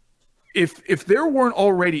 it's if there weren't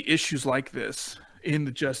already issues like this in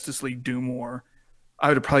the Justice League Doom War, I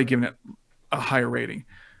would have probably given it a higher rating.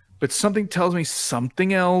 But something tells me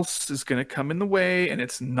something else is going to come in the way, and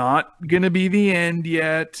it's not going to be the end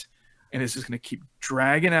yet, and it's just going to keep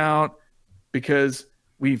dragging out, because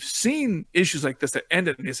we've seen issues like this that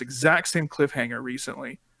ended in this exact same cliffhanger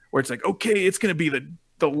recently, where it's like, okay, it's going to be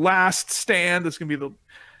the last stand. It's going to be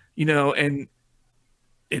and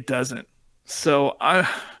it doesn't. So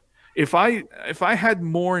if I had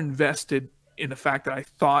more invested in the fact that I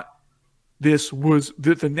thought this was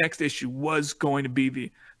the next issue was going to be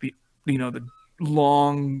the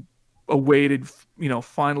long awaited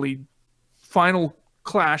final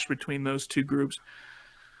clash between those two groups,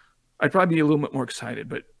 I'd probably be a little bit more excited.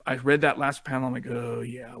 But I read that last panel, I'm like, oh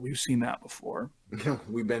yeah, we've seen that before.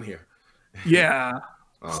 We've been here. Yeah.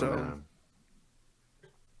 Oh, so man.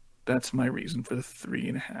 That's my reason for the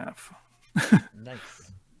 3.5.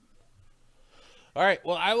 Nice. All right,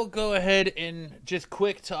 well, I will go ahead and just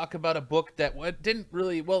quick talk about a book that didn't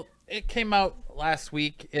really, it came out last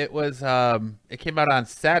week. It was it came out on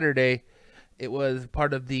Saturday. It was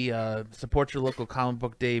part of the Support Your Local Comic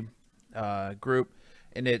Book Day group,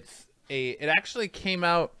 and it actually came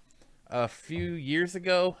out a few years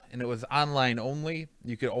ago, and it was online only.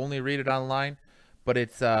 You could only read it online, but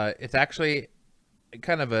it's actually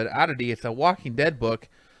kind of an oddity. It's a Walking Dead book,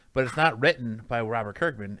 but it's not written by Robert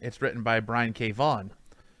Kirkman. It's written by Brian K. Vaughan,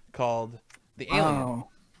 called The Alien.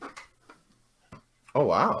 Oh,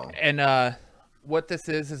 wow. And what this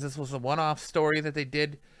is this was a one-off story that they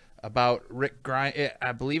did about Rick Grimes.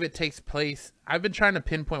 I believe it takes place, I've been trying to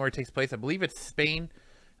pinpoint where it takes place. I believe it's Spain.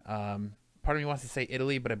 Part of me wants to say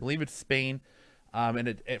Italy, but I believe it's Spain. And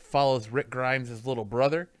it follows Rick Grimes' little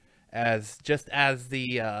brother as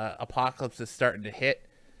the apocalypse is starting to hit,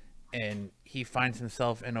 and he finds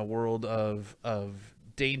himself in a world of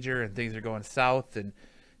danger, and things are going south, and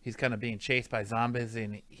he's kind of being chased by zombies,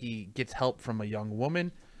 and he gets help from a young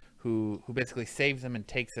woman who basically saves him and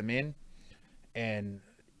takes him in. And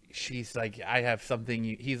she's like, I have something.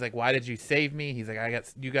 He's like, why did you save me? He's like,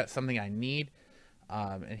 you got something I need.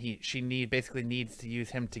 And she basically needs to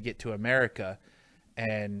use him to get to America.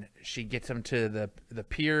 And she gets him to the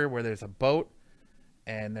pier where there's a boat,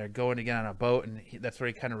 and they're going to get on a boat, and that's where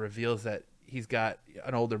he kind of reveals that he's got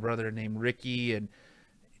an older brother named Ricky, and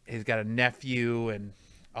he's got a nephew and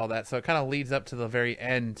all that. So it kind of leads up to the very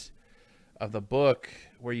end of the book,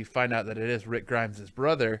 where you find out that it is Rick Grimes'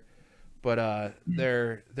 brother. But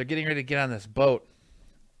they're getting ready to get on this boat,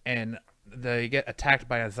 and they get attacked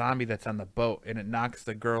by a zombie that's on the boat, and it knocks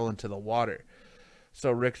the girl into the water. So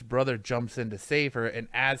Rick's brother jumps in to save her, and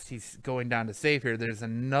as he's going down to save her, there's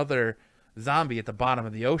another zombie at the bottom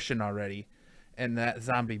of the ocean already, and that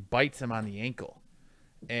zombie bites him on the ankle.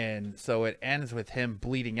 And so it ends with him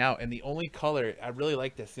bleeding out. And the only color, I really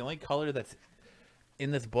like this, the only color that's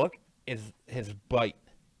in this book is his bite.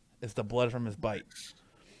 It's the blood from his bite.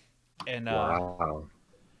 And Wow.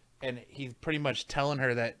 and he's pretty much telling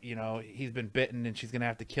her that, he's been bitten and she's going to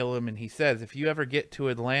have to kill him. And he says, if you ever get to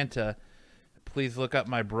Atlanta, please look up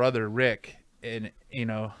my brother Rick, and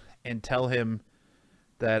and tell him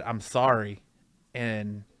that I'm sorry.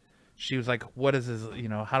 And she was like, what is his,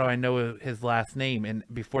 how do I know his last name? And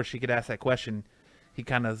before she could ask that question, he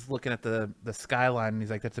kind of is looking at the skyline, and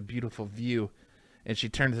he's like, that's a beautiful view. And she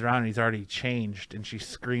turns around, and he's already changed, and she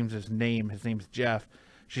screams his name. His name's Jeff.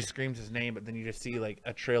 She screams his name, but then you just see like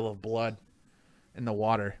a trail of blood in the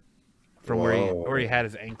water from where he had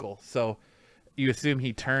his ankle. So you assume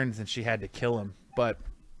he turns and she had to kill him. But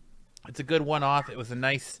it's a good one-off. It was a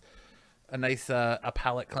nice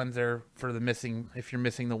palate cleanser for if you're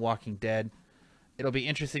missing The Walking Dead. It'll be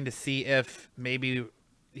interesting to see if maybe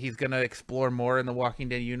he's going to explore more in the Walking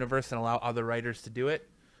Dead universe and allow other writers to do it.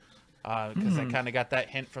 Because I kind of got that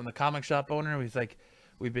hint from the comic shop owner. He's like,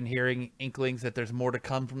 we've been hearing inklings that there's more to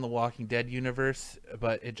come from the Walking Dead universe,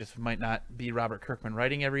 but it just might not be Robert Kirkman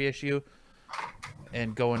writing every issue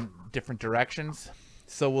and going different directions.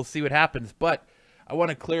 So we'll see what happens. But I want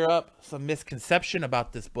to clear up some misconception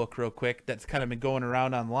about this book real quick that's kind of been going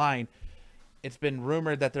around online. It's been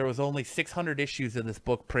rumored that there was only 600 issues of this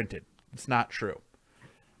book printed. It's not true.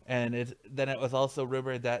 And then it was also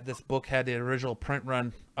rumored that this book had the original print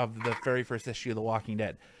run of the very first issue of The Walking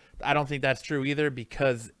Dead. I don't think that's true either,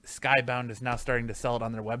 because Skybound is now starting to sell it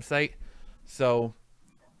on their website. So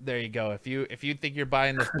there you go. If you think you're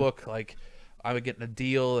buying this book like I'm getting a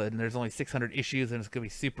deal and there's only 600 issues and it's going to be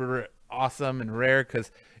super awesome and rare,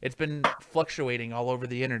 because it's been fluctuating all over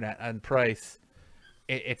the internet on price,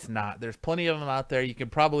 it's not. There's plenty of them out there. You can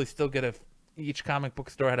probably still get each comic book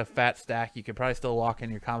store had a fat stack. You could probably still walk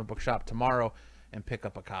in your comic book shop tomorrow and pick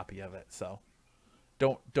up a copy of it. So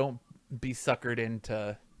don't be suckered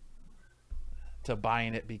into to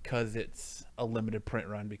buying it because it's a limited print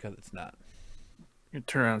run, because it's not. You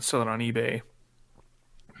turn around and sell it on eBay.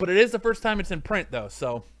 But it is the first time it's in print, though,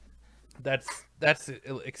 so that's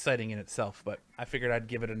exciting in itself. But I figured I'd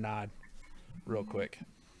give it a nod real quick.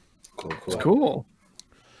 Cool. It's cool.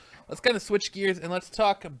 Let's kind of switch gears and let's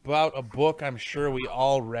talk about a book I'm sure we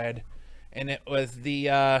all read, and it was the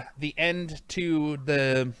end to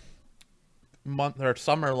the month or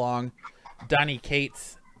summer long Donny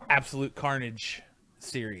Cates Absolute Carnage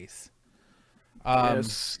series.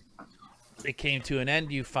 Yes. It came to an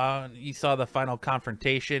end. You saw the final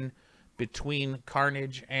confrontation between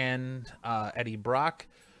Carnage and Eddie Brock.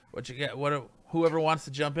 What you get? Whoever wants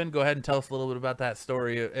to jump in, go ahead and tell us a little bit about that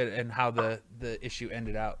story and how the issue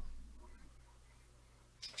ended out.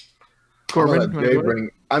 Corbin,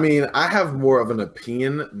 I mean, I have more of an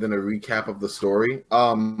opinion than a recap of the story.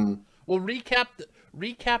 Well, recap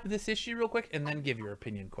this issue real quick, and then give your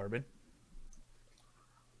opinion, Corbin.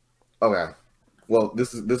 Okay. Well,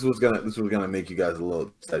 this was gonna make you guys a little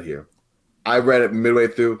upset here. I read it midway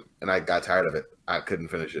through, and I got tired of it. I couldn't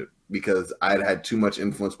finish it because I had too much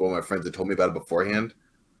influence by my friends that told me about it beforehand.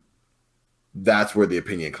 That's where the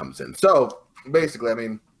opinion comes in. So basically, I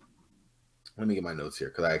mean, let me get my notes here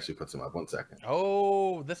because I actually put some up. 1 second.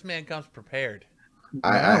 Oh, this man comes prepared.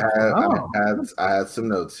 I had some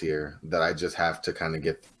notes here that I just have to kind of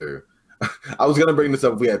get through. I was gonna bring this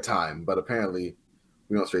up if we had time, but apparently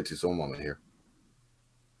we went straight to so one moment here.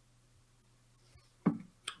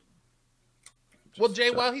 Well,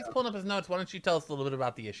 Jay, while he's pulling up his notes, why don't you tell us a little bit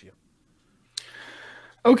about the issue?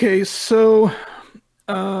 Okay, so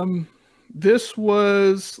this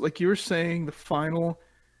was, like you were saying, the final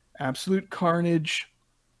Absolute Carnage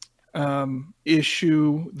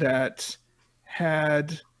issue that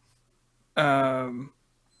had,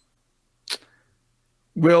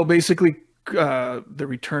 basically the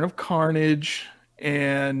return of Carnage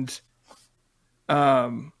and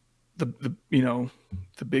the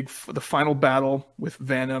final battle with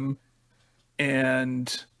Venom,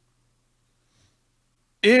 and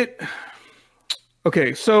it.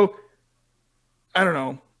 Okay, so I don't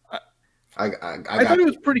know. I thought it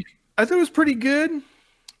was pretty. I thought it was pretty good.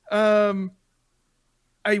 I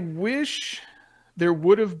wish there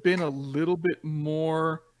would have been a little bit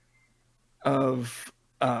more of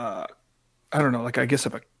I don't know, like I guess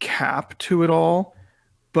of a cap to it all,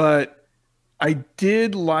 but I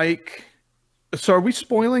did like. So are we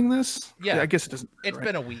spoiling this? Yeah, I guess it doesn't. It's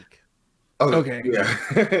been a week. Oh, okay. Yeah.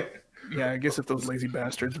 Yeah, I guess if those lazy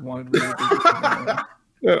bastards wanted really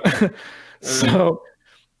so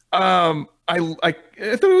I thought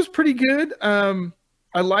it was pretty good.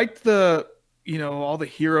 I liked the all the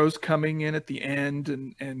heroes coming in at the end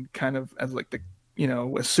and kind of as like the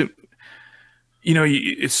as soon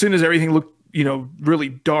as everything looked really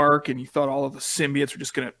dark and you thought all of the symbiotes were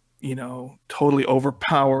just gonna totally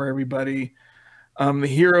overpower everybody. The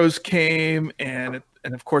heroes came, and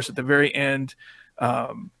of course at the very end,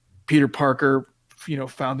 Peter Parker,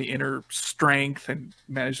 found the inner strength and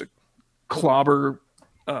managed to clobber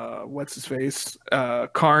what's his face,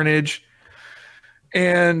 Carnage,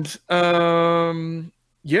 and I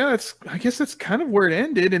guess that's kind of where it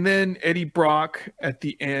ended. And then Eddie Brock at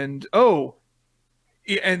the end. Oh,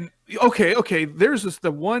 and okay. There's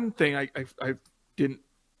the one thing I didn't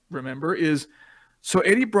remember is. So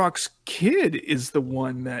Eddie Brock's kid is the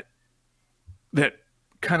one that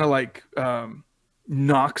kind of like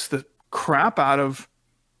knocks the crap out of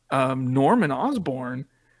Norman Osborn,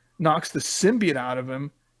 knocks the symbiote out of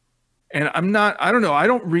him. And I don't know.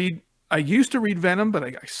 I used to read Venom, but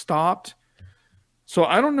I stopped. So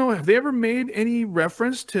I don't know. Have they ever made any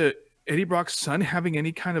reference to Eddie Brock's son having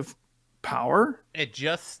any kind of power? It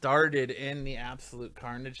just started in the Absolute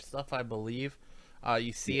Carnage stuff, I believe.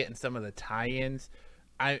 You see it in some of the tie-ins.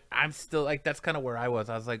 I'm still like, that's kind of where I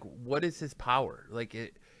was. I was like, what is his power? Like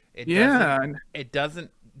it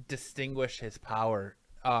doesn't distinguish his power.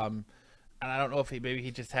 And I don't know if maybe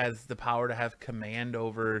he just has the power to have command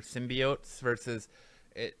over symbiotes versus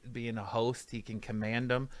it being a host. He can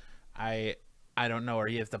command them. I don't know. Or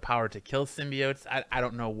he has the power to kill symbiotes. I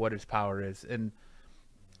don't know what his power is. And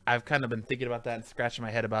I've kind of been thinking about that and scratching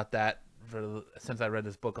my head about that since I read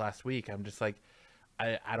this book last week. I'm just like,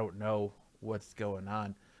 I don't know what's going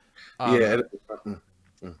on.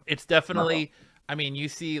 It's definitely, I mean, you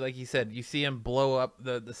see, like you said, you see him blow up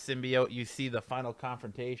the symbiote. You see the final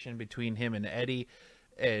confrontation between him and Eddie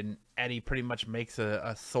pretty much makes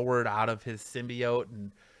a sword out of his symbiote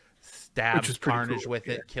and stabs Carnage with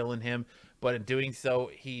it, killing him. But in doing so,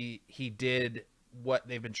 he did what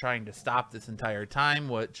they've been trying to stop this entire time,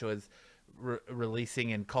 which was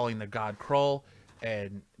releasing and calling the god Krull.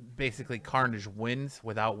 and basically Carnage wins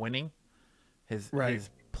without winning. His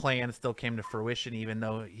plan still came to fruition, even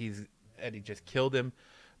though Eddie just killed him.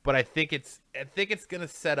 But I think it's gonna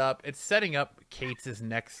it's setting up Kate's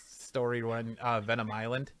next story run, Venom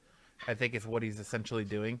Island. I think is what he's essentially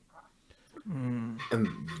doing. And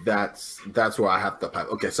that's where I have to pipe.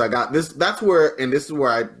 Okay, so I got this. This is where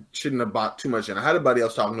I shouldn't have bought too much in. I had a buddy I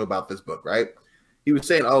was talking to about this book, right? He was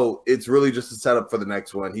saying, "Oh, it's really just a setup for the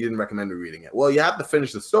next one." He didn't recommend me reading it. Well, you have to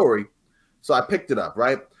finish the story, so I picked it up.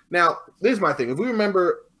 Right now, here's my thing. If we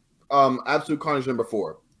remember, Absolute Carnage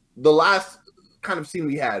 #4, the last kind of scene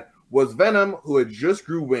we had was Venom, who had just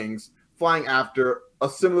grew wings, flying after a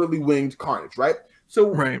similarly winged Carnage. Right.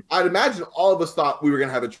 So I'd imagine all of us thought we were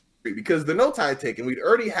gonna have a treat because the notes I had taken, we'd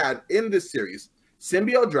already had in this series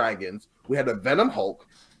symbiote dragons, we had a Venom Hulk,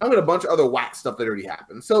 and we had a bunch of other whack stuff that already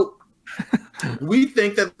happened. So we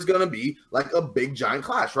think that it's gonna be like a big giant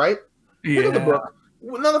clash, right? Yeah. Look at the book.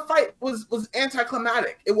 No, the fight was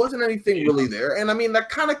anticlimactic. It wasn't anything really there, and I mean that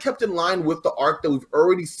kind of kept in line with the arc that we've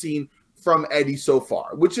already seen from Eddie so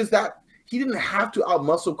far, which is that he didn't have to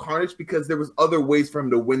outmuscle Carnage because there was other ways for him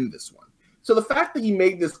to win this one. So the fact that he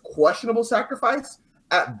made this questionable sacrifice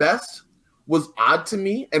at best was odd to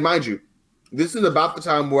me. And mind you, this is about the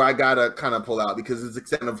time where I gotta kind of pull out because it's the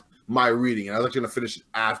extent of my reading, and I was actually gonna finish it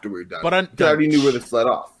after we're done. But I already knew where this led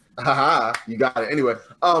off. Haha, you got it. Anyway,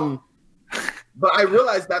 but I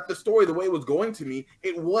realized that the story, the way it was going to me,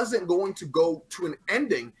 it wasn't going to go to an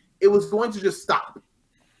ending. It was going to just stop.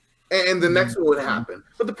 And the next one would happen.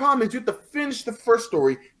 But the problem is you have to finish the first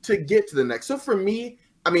story to get to the next. So for me,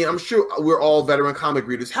 I mean, I'm sure we're all veteran comic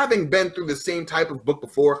readers. Having been through the same type of book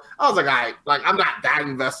before, I was like, all right, like I'm not that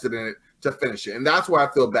invested in it to finish it. And that's why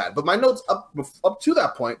I feel bad. But my notes up to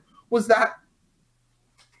that point was that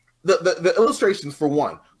the illustrations, for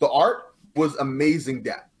one, the art was amazing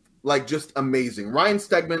depth. Like just amazing. Ryan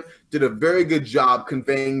Stegman did a very good job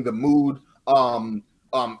conveying the mood,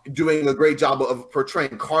 doing a great job of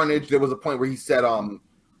portraying Carnage. There was a point where he said,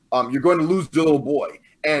 you're going to lose your little boy.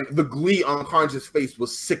 And the glee on Carnage's face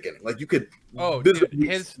was sickening. Like you could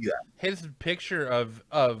visibly see that. His picture of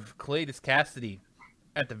Cletus Cassidy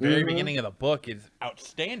at the very beginning of the book is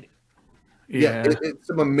outstanding. Yeah, it's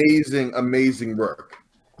some amazing work.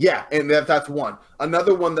 Yeah, and that's one.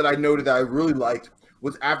 Another one that I noted that I really liked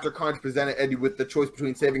was after Carnage presented Eddie with the choice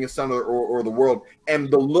between saving his son or the world, and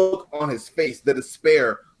the look on his face, the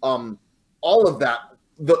despair, all of that.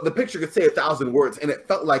 The picture could say 1,000 words, and it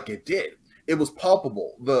felt like it did. It was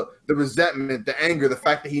palpable. The resentment, the anger, the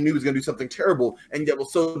fact that he knew he was going to do something terrible, and yet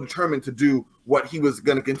was so determined to do what he was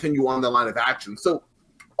going to continue on the line of action. So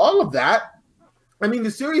all of that, I mean,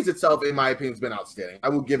 the series itself, in my opinion, has been outstanding. I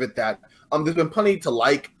will give it that. There's been plenty to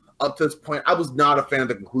like up to this point. I was not a fan of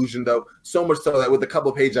the conclusion, though, so much so that with a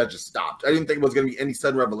couple of pages, I just stopped. I didn't think it was going to be any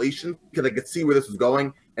sudden revelation because I could see where this was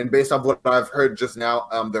going. And based off what I've heard just now,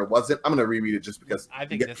 there wasn't. I'm going to reread it just because. I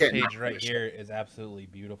think this page right here is absolutely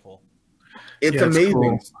beautiful. It's amazing.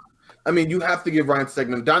 Cool. I mean, you have to give Ryan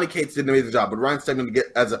Stegman. Donny Cates did an amazing job, but Ryan Stegman to get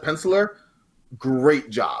as a penciler,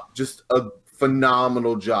 great job. Just a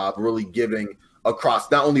phenomenal job, really giving across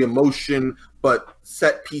not only emotion but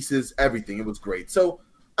set pieces, everything. It was great. So,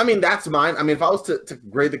 I mean, that's mine. I mean, if I was to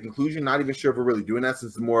grade the conclusion, not even sure if we're really doing that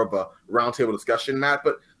since it's more of a roundtable discussion, Matt.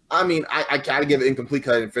 But I mean, I gotta give it incomplete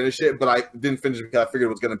because I didn't finish it, but I didn't finish it because I figured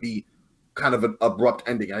it was going to be kind of an abrupt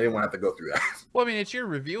ending. I didn't want to have to go through that. Well, I mean, it's your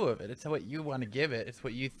review of it. It's what you want to give it. It's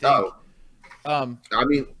what you think. I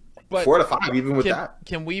mean, 4 out of 5, even with that.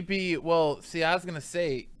 Can we be? Well, see, I was gonna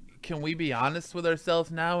say, can we be honest with ourselves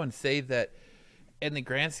now and say that, in the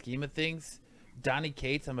grand scheme of things, Donny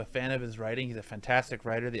Cates, I'm a fan of his writing. He's a fantastic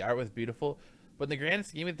writer. The art was beautiful, but in the grand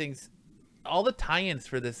scheme of things, all the tie-ins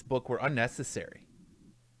for this book were unnecessary.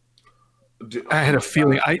 I had a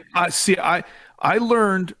feeling. I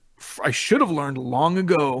learned. I should have learned long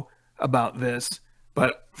ago about this,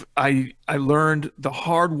 but I learned the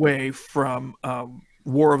hard way from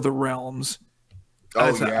War of the Realms.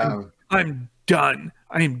 I'm done.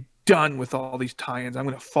 I am done with all these tie-ins. I'm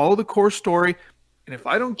going to follow the core story, and if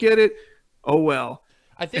I don't get it, oh well.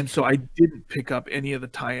 And so I didn't pick up any of the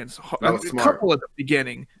tie-ins. A couple at the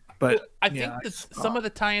beginning, but I think some of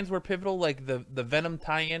the tie-ins were pivotal, like the Venom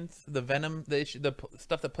tie-ins, the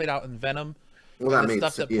stuff that played out in Venom. Well, the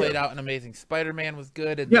stuff that played out in Amazing Spider-Man was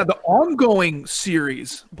good. And the ongoing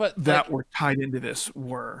series that were tied into this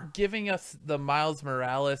were. Giving us the Miles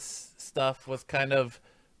Morales stuff was kind of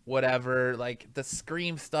whatever. Like the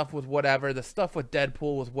Scream stuff was whatever. The stuff with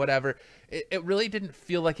Deadpool was whatever. It really didn't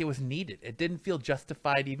feel like it was needed. It didn't feel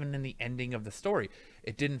justified even in the ending of the story.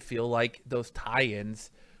 It didn't feel like those tie-ins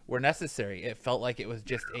were necessary. It felt like it was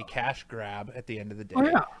just a cash grab at the end of the day. Oh,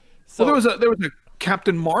 yeah. So Well, there was a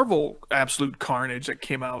Captain Marvel absolute carnage that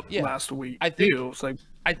came out last week. I think too. It's like,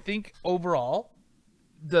 I think overall,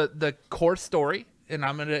 the core story, and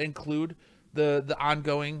I'm going to include the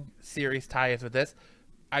ongoing series tie-ins with this.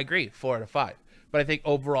 I agree, 4 out of 5. But I think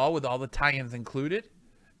overall, with all the tie-ins included,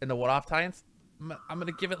 and the one-off tie-ins, I'm going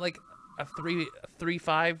to give it like a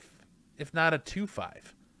 3.5, if not a 2.5.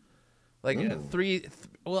 Like a 3.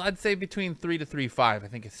 Well, I'd say between 3 to 3.5. I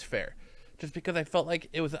think is fair, just because I felt like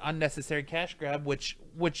it was an unnecessary cash grab, which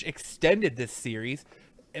extended this series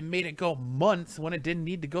and made it go months when it didn't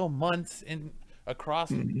need to go months and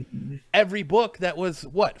across every book that was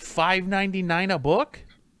what, $5.99 a book,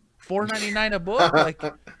 $4.99 a book, like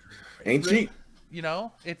ain't cheap. You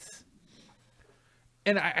know, it's,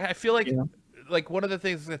 and I feel like like one of the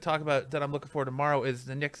things to talk about that I'm looking for tomorrow is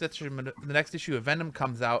the next issue of Venom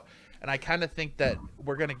comes out, and I kind of think that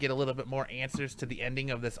we're gonna get a little bit more answers to the ending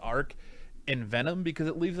of this arc in Venom, because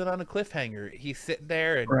it leaves it on a cliffhanger. He's sitting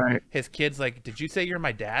there and his kid's like, "Did you say you're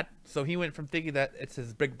my dad?" So he went from thinking that it's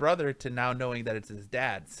his big brother to now knowing that it's his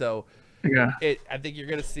dad. So I think you're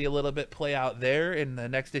gonna see a little bit play out there in the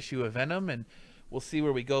next issue of Venom, and we'll see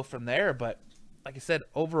where we go from there. But like I said,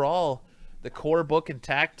 overall, the core book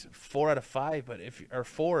intact, 4 out of 5. But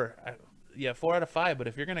 4 out of 5. But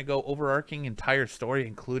if you're gonna go overarching entire story,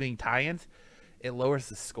 including tie-ins, it lowers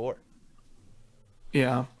the score.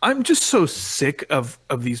 Yeah, I'm just so sick of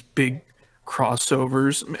these big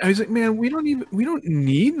crossovers. I was like, man, we don't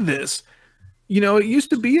need this. You know, it used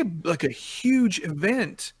to be a huge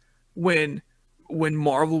event when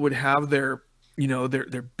Marvel would have their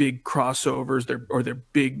big crossovers, their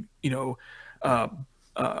big,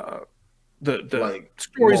 the like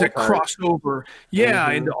stories that cross over,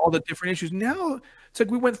 into all the different issues. Now it's like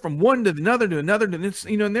we went from one to another to another to this,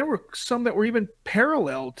 and there were some that were even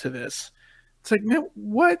parallel to this. It's like, man,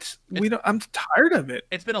 what? I'm tired of it.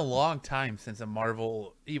 It's been a long time since a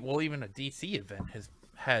Marvel, well, even a DC event has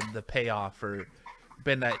had the payoff or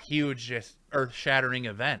been that huge, just earth-shattering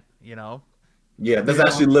event. You know? Yeah, that's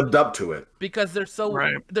actually lived up to it. Because they're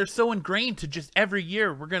so ingrained to just every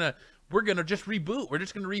year we're gonna just reboot. We're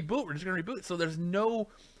just gonna reboot. So there's no.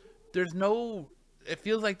 It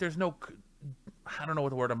feels like there's no. I don't know what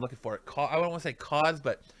the word I'm looking for. I don't want to say cause,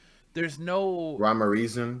 but there's no rhyme or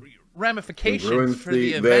reason. Ramifications for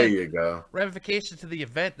the event. There you go. Ramifications to the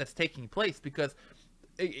event that's taking place, because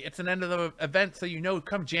it's an end of the event, so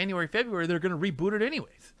come January, February, they're going to reboot it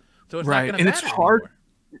anyways. So it's not going to matter. It's hard,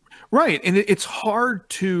 right? And it's hard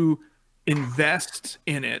to invest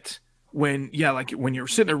in it when you're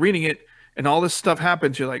sitting there reading it and all this stuff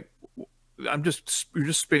happens. You're like, you're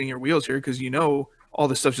just spinning your wheels here, because all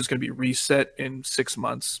this stuff's just going to be reset in 6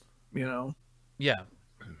 months. Yeah.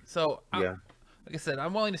 So like I said,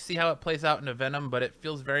 I'm willing to see how it plays out into Venom, but it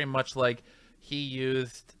feels very much like he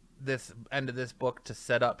used this end of this book to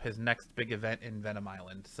set up his next big event in Venom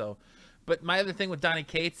Island. So, but my other thing with Donny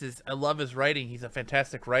Cates is I love his writing. He's a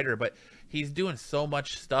fantastic writer, but he's doing so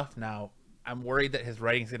much stuff now. I'm worried that his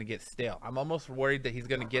writing's going to get stale. I'm almost worried that he's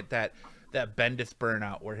going to get that Bendis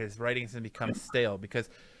burnout where his writing's going to become stale, because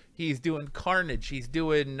he's doing Carnage, he's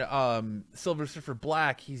doing Silver Surfer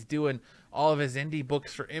Black, he's doing all of his indie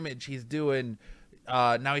books for Image, he's doing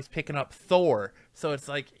now he's picking up Thor. So it's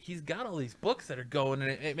like he's got all these books that are going, and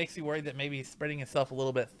it makes me worried that maybe he's spreading himself a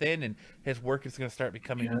little bit thin, and his work is going to start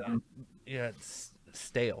becoming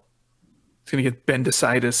stale. It's going to get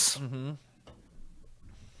Bendicitis. Mm-hmm.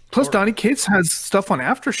 Plus, Donny Cates has stuff on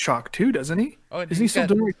Aftershock too, doesn't he? Oh, and isn't he still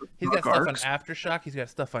doing? He's got stuff on Aftershock. He's got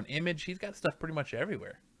stuff on Image. He's got stuff pretty much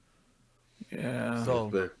everywhere. Yeah.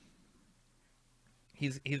 So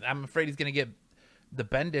I'm afraid he's going to get the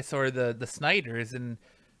Bendis or the Snyders, and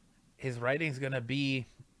his writing's going to be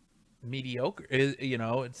mediocre.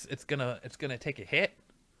 It's gonna take a hit.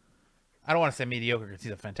 I don't want to say mediocre because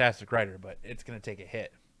he's a fantastic writer, but it's going to take a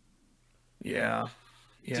hit. Yeah.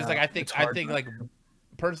 Just like I think like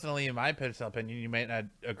personally, in my personal opinion, you might not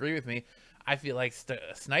agree with me, I feel like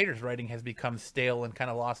Snyder's writing has become stale and kind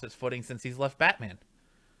of lost its footing since he's left Batman.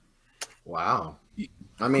 Wow.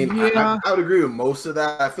 I mean, I would agree with most of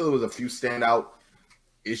that. I feel there was a few standout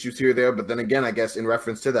issues here or there, but then again, I guess in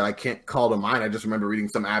reference to that, I can't call to mind. I just remember reading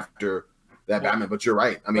some after that Batman, but you're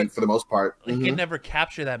right. I mean, for the most part. He can never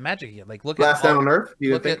capture that magic yet. Like, look Last Night on Earth?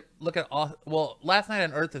 Look at all. Well, Last Night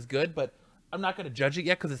on Earth is good, but I'm not going to judge it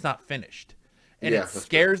yet because it's not finished. And it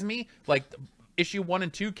scares me. Like, issue 1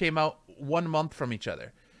 and 2 came out 1 month from each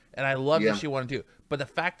other, and I love issue 1 and 2. But the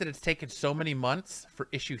fact that it's taken so many months for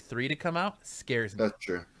issue 3 to come out scares me. That's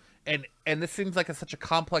true. And this seems like such a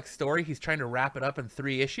complex story. He's trying to wrap it up in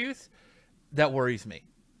 3 issues. That worries me.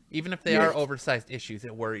 Even if they are oversized issues,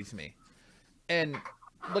 it worries me. And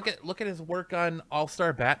look at his work on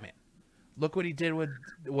All-Star Batman. Look what he did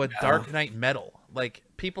with Dark Knight Metal. Like,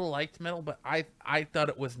 people liked Metal, but I thought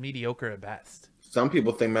it was mediocre at best. Some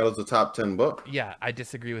people think Metal's a top 10 book. Yeah, I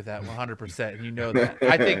disagree with that 100%, and you know that.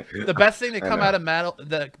 I think the best thing to come out of Metal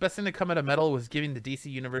was giving the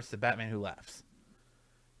DC universe the Batman Who Laughs.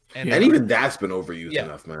 And even that's been overused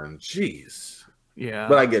enough, man. Jeez. Yeah.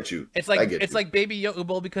 But I get you. It's like Baby Yoda,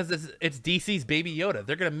 well, because it's DC's Baby Yoda.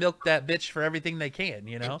 They're gonna milk that bitch for everything they can,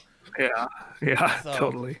 you know? Yeah, so,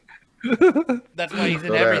 totally. That's why he's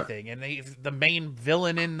in everything, and he's the main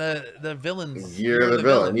villain in the Villans. Year of the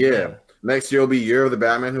Villain, yeah. Next year will be Year of the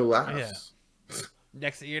Batman Who Laughs. Yeah.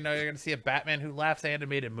 Next, you're gonna see a Batman Who Laughs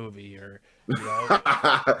animated movie, or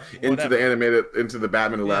into the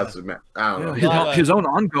Batman Who Laughs. I don't know. His own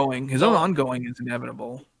ongoing is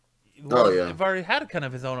inevitable. Well, I've already had kind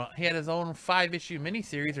of his own. He had his own 5-issue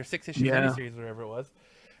miniseries or 6-issue miniseries, whatever it was,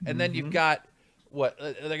 and then you've got what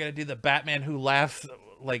they're gonna do, the Batman Who Laughs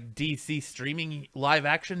like DC streaming live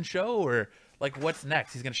action show, or like what's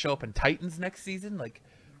next? He's gonna show up in Titans next season, like.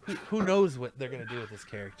 Who knows what they're going to do with this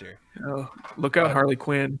character? Oh, look out, Harley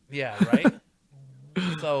Quinn. Yeah, right?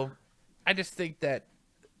 So I just think that,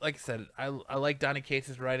 like I said, I like Donny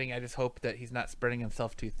Cates' writing. I just hope that he's not spreading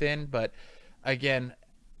himself too thin. But again,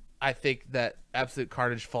 I think that Absolute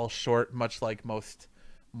Carnage falls short, much like most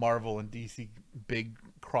Marvel and DC big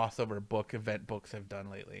crossover event books have done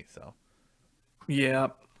lately. So, yeah,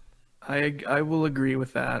 I will agree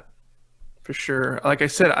with that for sure. Like I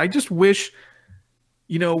said, I just wish...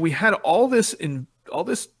 we had all this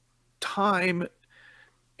time,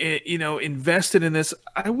 invested in this.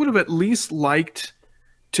 I would have at least liked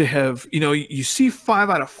to have, you see 5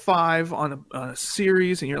 out of 5 on a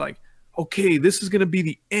series, and you're like, okay, this is going to be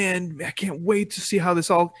the end. I can't wait to see how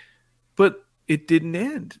this all. But it didn't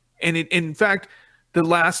end, and in fact, the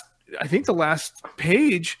last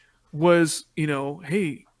page was,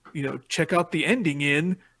 hey, check out the ending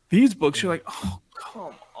in these books. You're like, oh,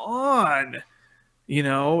 come on.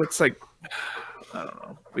 It's like, I don't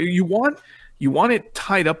know. You want it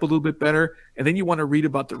tied up a little bit better, and then you want to read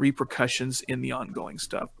about the repercussions in the ongoing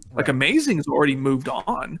stuff. Right. Like Amazing's already moved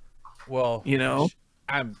on. Well,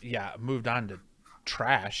 I'm moved on to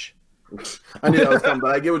trash. I knew that was coming,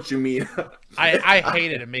 but I get what you mean. I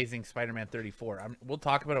hated Amazing Spider-Man 34. We'll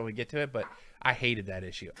talk about it when we get to it, but I hated that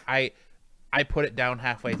issue. I put it down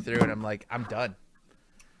halfway through, and I'm like, I'm done.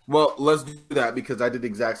 Well, let's do that because I did the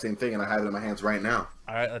exact same thing and I have it in my hands right now.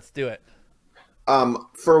 All right, let's do it.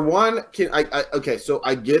 For one, okay, so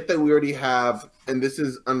I get that we already have, and this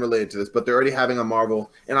is unrelated to this, but they're already having a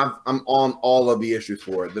Marvel, and I'm on all of the issues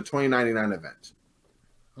for it, the 2099 event.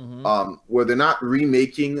 Mm-hmm. Where they're not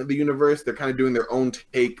remaking the universe, they're kind of doing their own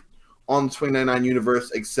take on the 2099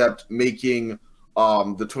 universe, except making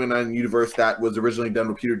the 2099 universe that was originally done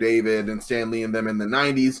with Peter David and Stan Lee and them in the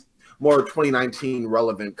 90s. More 2019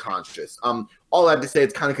 relevant conscious. All I have to say,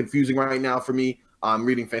 it's kind of confusing right now for me. I'm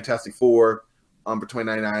reading Fantastic Four for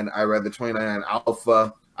 2099. I read the 2099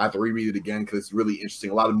 Alpha. I have to reread it again because it's really interesting.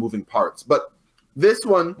 A lot of moving parts. But this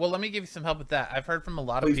one... Well, let me give you some help with that. I've heard from a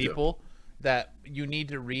lot of people that you need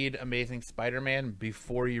to read Amazing Spider-Man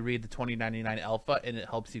before you read the 2099 Alpha, and it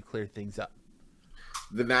helps you clear things up.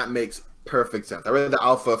 Then that makes perfect sense. I read the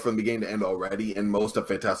Alpha from beginning to end already, and most of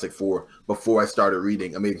Fantastic Four before I started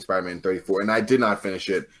reading Amazing Spider-Man 34, and I did not finish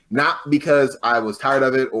it. Not because I was tired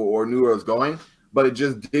of it or knew where I was going, but it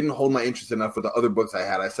just didn't hold my interest enough for the other books I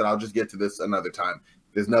had. I said, I'll just get to this another time.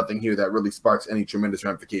 There's nothing here that really sparks any tremendous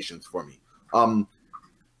ramifications for me.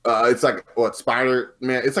 It's like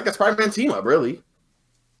Spider-Man. It's like a Spider-Man team up, really.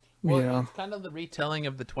 Well, it's kind of the retelling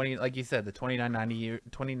of the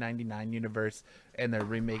 2099 universe, and they're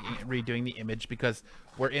redoing the Image because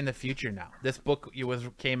we're in the future now. This book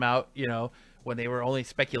came out, when they were only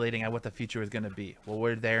speculating on what the future was going to be. Well,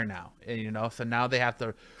 we're there now, and so now they have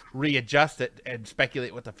to readjust it and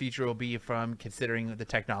speculate what the future will be from considering the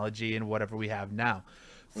technology and whatever we have now.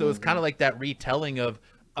 So it's kind of like that retelling of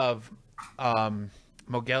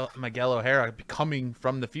Miguel O'Hara coming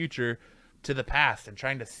from the future to the past and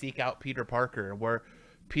trying to seek out Peter Parker and where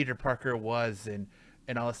Peter Parker was and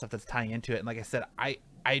all the stuff that's tying into it. And like I said,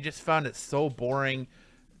 I just found it so boring.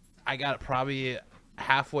 I got probably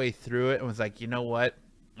halfway through it and was like, you know what?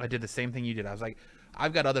 I did the same thing you did. I was like,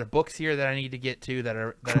 I've got other books here that I need to get to that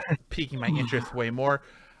are piquing my interest way more.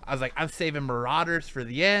 I was like, I'm saving Marauders for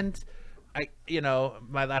the end.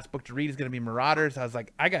 My last book to read is going to be Marauders. I was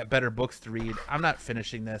like, I got better books to read. I'm not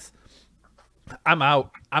finishing this. I'm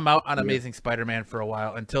out on Amazing Spider-Man for a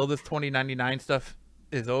while until this 2099 stuff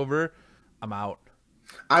is over. I'm out.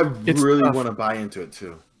 I really want to buy into it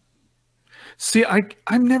too. See,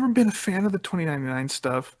 I've never been a fan of the 2099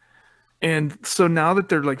 stuff, and so now that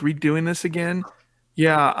they're like redoing this again,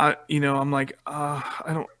 yeah, I'm like, I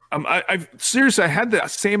don't. I seriously, I had the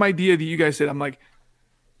same idea that you guys did. I'm like,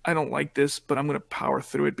 I don't like this, but I'm gonna power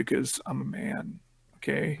through it because I'm a man.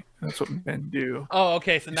 Okay, that's what men do. Oh,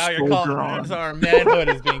 okay. So now you're calling. So our manhood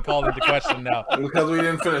is being called into question now because we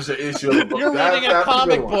didn't finish the issue of the book. You're reading a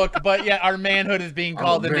comic book, but yeah, our manhood is being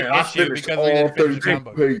called into issue because we didn't finish the comic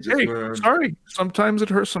book. Pages, hey, man. Sorry. Sometimes it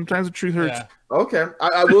hurts. Sometimes the truth hurts. Yeah. Okay,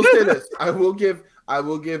 I will say this. I will give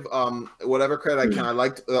whatever credit I can. I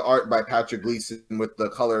liked the art by Patrick Gleason with the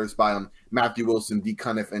colors by Matthew Wilson, D.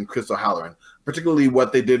 Cunniff, and Chris O'Halloran. Particularly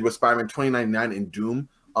what they did with Spider-Man 2099 and Doom.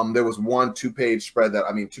 There was one 2-page spread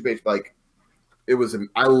like it was.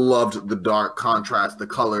 I loved the dark contrast, the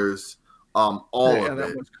colors, all of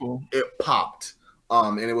that it. was cool. It popped,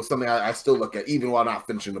 and it was something I still look at even while not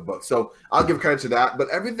finishing the book. So I'll give credit to that. But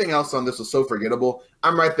everything else on this was so forgettable.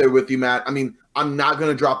 I'm right there with you, Matt. I mean, I'm not going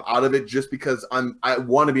to drop out of it just because I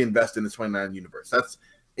want to be invested in the 2099 universe. That's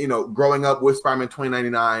growing up with Spider-Man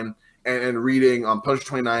 2099 and reading Punisher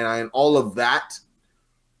 2099, all of that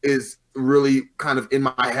is really kind of in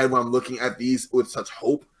my head when I'm looking at these with such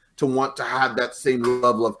hope to want to have that same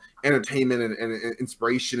level of entertainment and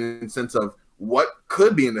inspiration and sense of what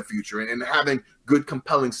could be in the future and having good,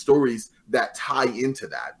 compelling stories that tie into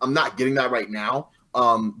that. I'm not getting that right now,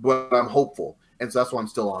 but I'm hopeful. And so that's why I'm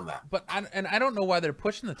still on that. But I don't know why they're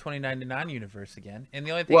pushing the 2099 universe again. And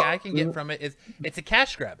the only thing I can get from it is it's a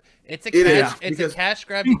cash grab. It's a cash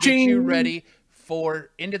grab to get you ready for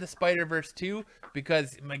Into the Spider-Verse 2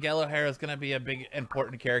 because Miguel O'Hara is going to be a big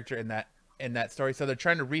important character in that story. So they're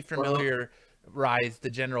trying to refamiliarize the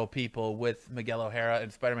general people with Miguel O'Hara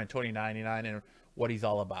and Spider-Man 2099 and what he's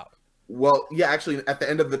all about. Well, yeah, actually, at the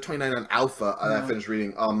end of the 2099 Alpha that I finished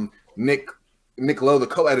reading, Nick Lowe, the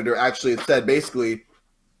co-editor, actually said basically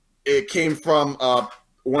it came from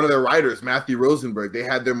one of their writers, Matthew Rosenberg. They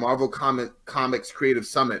had their Marvel Comics Creative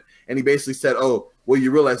Summit, and he basically said, "Oh, well,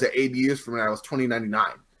 you realize that 80 years from now it's 2099."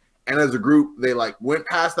 And as a group, they went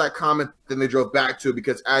past that comment, then they drove back to it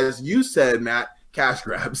because, as you said, Matt, cash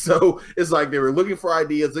grab. So it's like they were looking for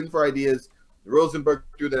ideas. Rosenberg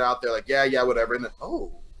threw that out there, yeah, whatever. And then,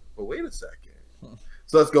 but wait a second.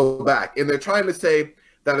 So let's go back. And they're trying to say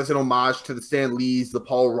that it's an homage to the Stan Lees, the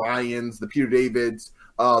Paul Ryans, the Peter Davids,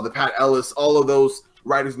 the Pat Ellis, all of those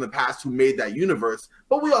writers in the past who made that universe.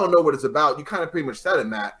 But we all know what it's about. You kind of pretty much said it,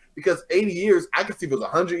 Matt, because 80 years, I could see if it was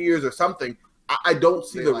 100 years or something. I don't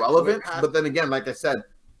see the relevance. But then again, like I said,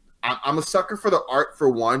 I'm a sucker for the art for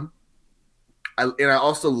one. And I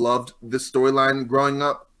also loved the storyline growing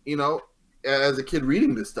up, as a kid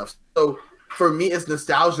reading this stuff. So for me, it's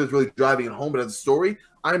nostalgia that's really driving it home. But as a story,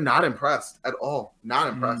 I'm not impressed at all. Not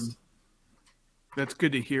impressed. That's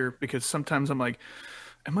good to hear because sometimes I'm like,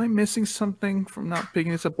 am I missing something from not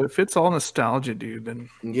picking this up? But if it's all nostalgia, dude, then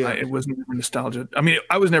it wasn't nostalgia. I mean,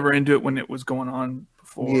 I was never into it when it was going on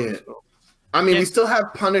before. Yeah. So. I mean, we still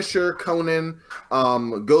have Punisher, Conan,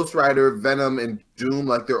 Ghost Rider, Venom, and Doom,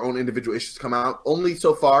 their own individual issues come out. Only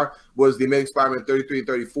so far was the Amazing Spider-Man 33 and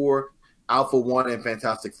 34, Alpha 1, and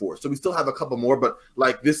Fantastic Four. So we still have a couple more, but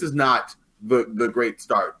this is not the great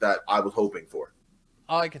start that I was hoping for.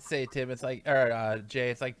 All I could say, Tim, Jay,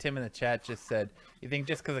 it's like Tim in the chat just said, you think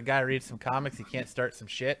just because a guy reads some comics, he can't start some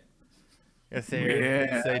shit?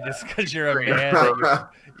 Say just because you're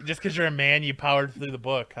a man, you powered through the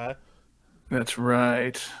book, huh? That's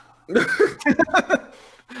right.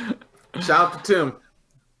 Shout out to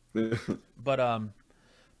Tim. But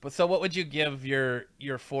so what would you give your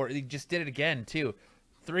 4? You just did it again too.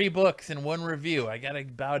 3 books and 1 review. I gotta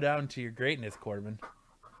bow down to your greatness, Corbin.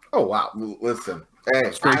 Oh wow! Listen,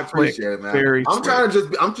 hey, I appreciate it, man. I'm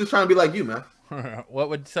just trying to be like you, man.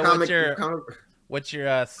 What's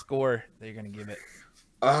your score that you're gonna give it?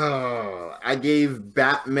 I gave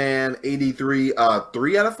Batman 83 3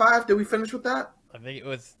 out of 5. Did we finish with that? I think it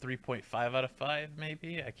was 3.5 out of 5,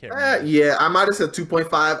 maybe. I can't remember. Yeah, I might have said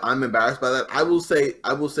 2.5. I'm embarrassed by that. I will say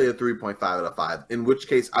a 3.5 out of 5. In which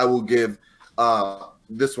case, I will give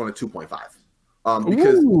this one a 2.5.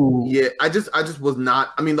 Because I just was not.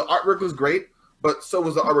 I mean, the artwork was great, but so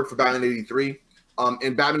was the artwork for Batman 83.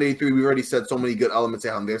 In Batman 83, we already said so many good elements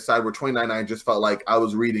on their side. Where 2099 just felt like I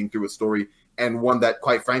was reading through a story and one that,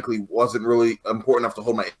 quite frankly, wasn't really important enough to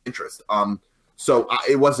hold my interest. So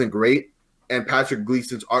it wasn't great. And Patrick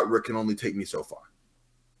Gleason's artwork can only take me so far.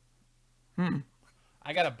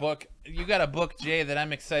 I got a book. You got a book, Jay, that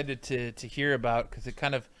I'm excited to hear about because it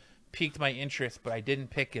kind of piqued my interest, but I didn't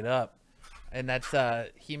pick it up. And that's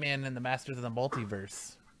He-Man and the Masters of the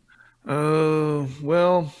Multiverse. Oh,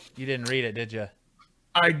 well. You didn't read it, did you?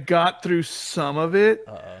 I got through some of it,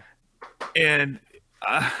 Uh-oh. and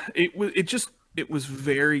it was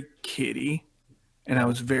very kiddie, and I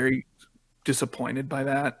was very disappointed by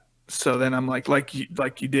that. So then I'm like you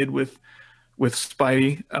did with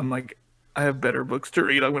Spidey. I'm like, I have better books to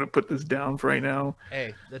read. I'm going to put this down for right now.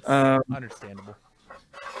 Hey, that's understandable.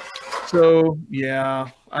 So yeah,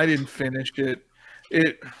 I didn't finish it.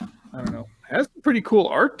 I don't know. It has some pretty cool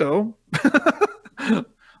art though. I'll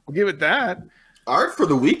give it that. Art for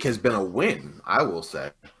the week has been a win, I will say.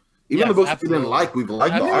 Even Yes, the books absolutely. we didn't like, we've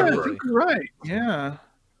liked the Yeah, art I for it. think you're right. Yeah.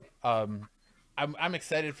 I'm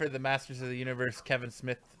excited for the Masters of the Universe Kevin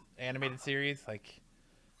Smith animated series. Like,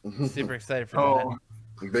 super excited for Oh,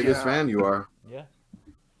 Biggest fan you are. that. Yeah.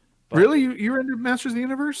 really? You're into Masters of the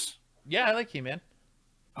Universe? Yeah, I like He-Man.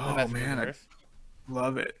 Oh Masters of the man, I Universe.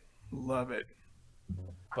 love it. Love it.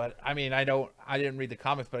 But I mean, I didn't read the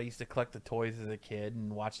comics, but I used to collect the toys as a kid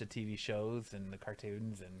and watch the TV shows and the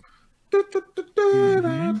cartoons, and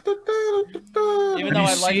even though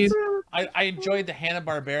I enjoyed the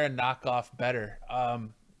Hanna-Barbera knockoff better. I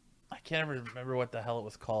can't ever remember what the hell it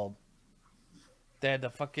was called. They had the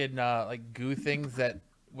fucking like goo things that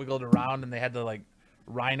wiggled around, and they had the like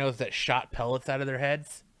rhinos that shot pellets out of their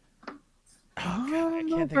heads. Oh, God, I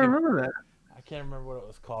can't think I remember that. I can't remember what it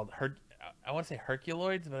was called. I want to say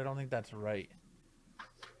Herculoids, but I don't think that's right.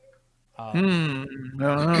 I don't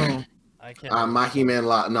know. I can't. My He-Man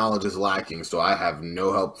knowledge is lacking, so I have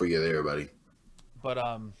no help for you there, buddy. But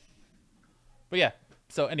yeah.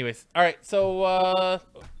 So, anyways, all right. So,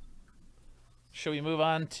 shall we move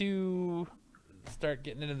on to start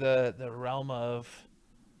getting into the realm of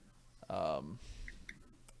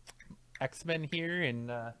X-Men here?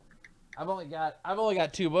 And I've only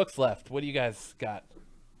got 2 books left. What do you guys got?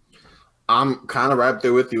 I'm kind of right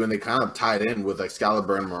there with you, and they kind of tied in with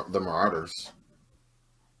Excalibur and the Marauders.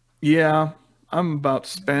 Yeah, I'm about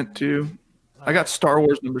spent too. I got Star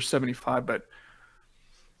Wars number 75, but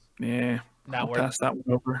yeah, Not I'll worth. pass that one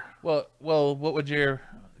over. Well, what would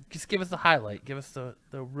just give us the highlight? Give us the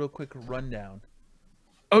real quick rundown.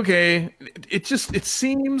 Okay, it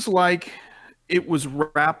seems like it was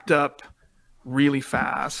wrapped up really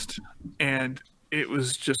fast, and it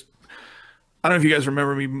was just, I don't know if you guys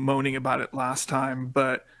remember me moaning about it last time,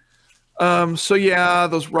 but so yeah,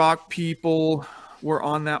 those rock people were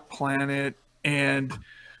on that planet, and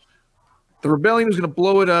the rebellion was going to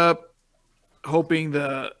blow it up, hoping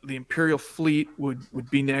the Imperial fleet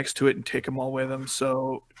would be next to it and take them all with them.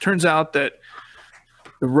 So it turns out that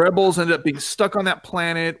the rebels ended up being stuck on that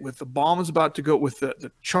planet with the bombs about to go, with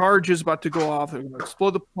the charges about to go off. They're going to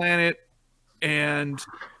explode the planet, and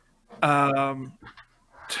it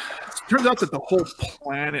turns out that the whole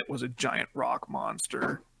planet was a giant rock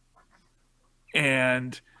monster,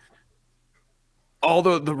 and all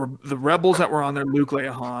the rebels that were on there, Luke,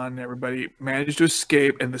 Leia, everybody managed to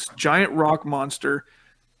escape, and this giant rock monster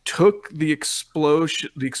took the explosives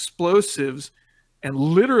and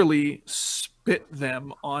literally spit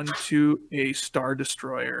them onto a Star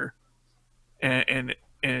Destroyer and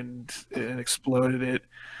exploded it.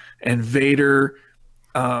 And Vader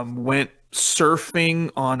went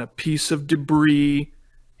surfing on a piece of debris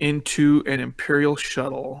into an Imperial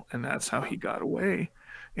shuttle, and that's how he got away.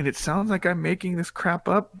 And it sounds like I'm making this crap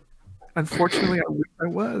up. Unfortunately, I wish I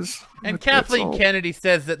was. And But Kathleen that's all. Kennedy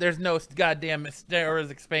says that there's no goddamn Star Wars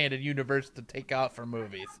expanded universe to take out for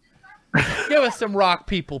movies. Give us some rock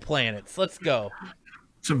people planets. Let's go.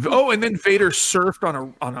 And then Vader surfed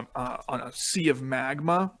on a sea of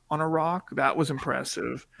magma on a rock. That was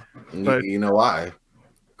impressive. But You know why?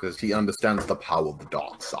 Because he understands the power of the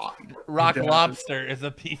dark side. Rock does. Lobster is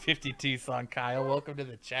a P-52 song. Kyle, welcome to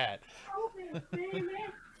the chat.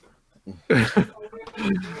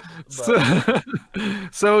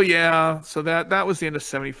 so yeah, so that was the end of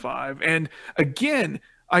 75. And again,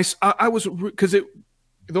 I was, because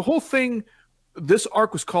the whole thing, this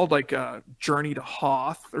arc was called like Journey to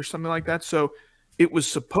Hoth or something like that. So it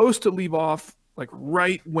was supposed to leave off like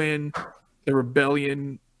right when the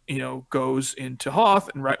rebellion, goes into Hoth,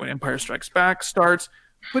 and right when Empire Strikes Back starts,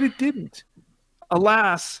 but it didn't.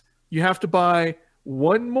 Alas, you have to buy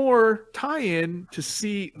one more tie-in to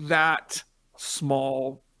see that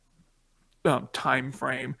small time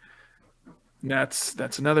frame.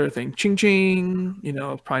 That's another thing. Ching ching.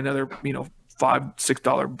 Probably another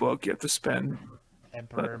 $5-6 book you have to spend.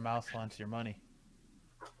 Emperor Mouse wants your money.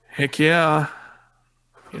 Heck yeah.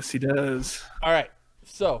 Yes, he does. All right.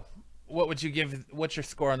 So, what would you give? What's your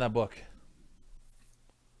score on that book?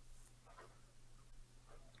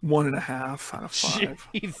 1.5 out of 5.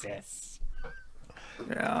 Jesus.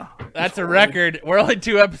 Yeah. That's a record. We're only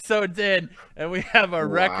 2 episodes in, and we have a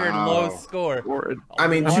record low score. I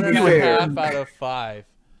mean, to be 1.5 out of 5.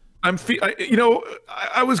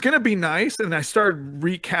 I was gonna be nice, and I started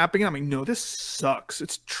recapping. I mean, no, this sucks.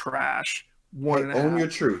 It's trash. Own your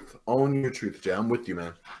truth. Own your truth, Jay. I'm with you,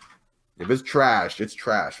 man. If it's trash,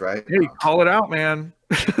 right? Hey, call it out, man.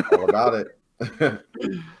 All about it.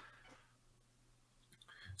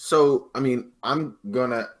 So, I mean, I'm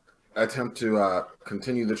gonna attempt to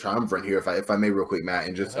continue the triumvirate here, if I may, real quick, Matt,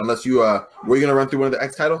 and just unless you were you gonna run through one of the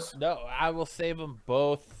X titles? No, I will save them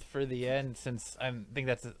both for the end, since I think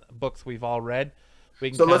that's books we've all read.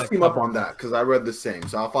 So let's team up on that, because I read the same,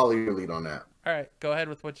 so I'll follow your lead on that. All right, go ahead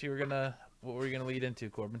with what were you gonna lead into,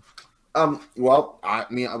 Corbin? Well, I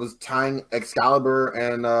was tying Excalibur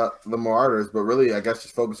and the Marauders, but really, I guess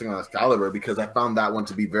just focusing on Excalibur, because I found that one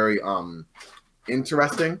to be very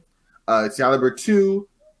interesting. Excalibur 2,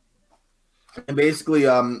 and basically,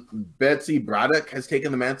 Betsy Braddock has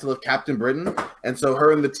taken the mantle of Captain Britain, and so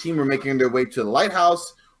her and the team are making their way to the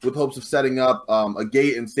lighthouse with hopes of setting up a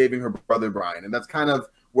gate and saving her brother Brian. And that's kind of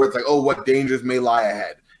where it's like, oh, what dangers may lie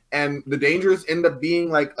ahead. And the dangers end up being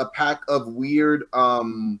like a pack of weird, I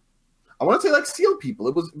want to say like seal people.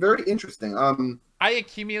 It was very interesting. I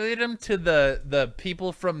accumulated them to the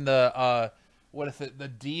people from the what is it, the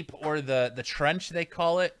deep or the trench they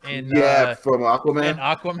call it in from Aquaman. In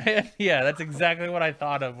Aquaman, yeah, that's exactly what I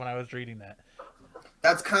thought of when I was reading that.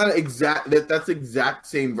 That's kind of exact. That's exact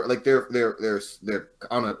same. Like they're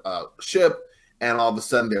on a ship, and all of a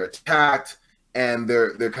sudden they're attacked, and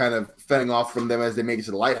they're kind of fending off from them as they make it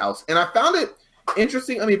to the lighthouse. And I found it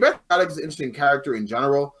interesting. I mean, Beth Braddock is an interesting character in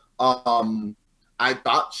general. I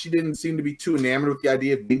thought she didn't seem to be too enamored with the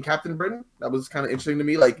idea of being Captain Britain. That was kind of interesting to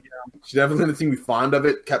me. Like, she definitely didn't seem to be fond of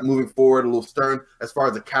it. Kept moving forward, a little stern as far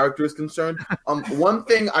as the character is concerned. One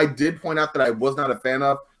thing I did point out that I was not a fan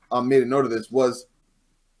of, made a note of this, was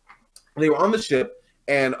they were on the ship,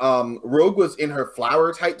 and Rogue was in her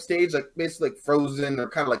flower type stage, like basically like frozen or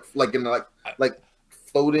kind of like in like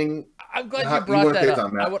floating. I'm glad you brought that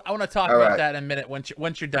up. I want to talk about that in a minute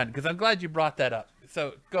once you're done, because I'm glad you brought that up.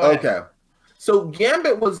 So go ahead. Okay. So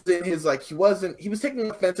Gambit was in his he was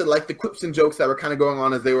taking offense at like the quips and jokes that were kind of going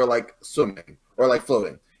on as they were like swimming or like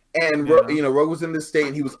floating. And Rogue was in this state,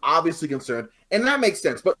 and he was obviously concerned, and that makes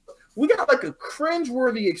sense. But we got like a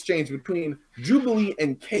cringe-worthy exchange between Jubilee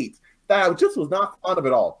and Kate that I just was not fond of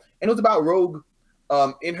at all. And it was about Rogue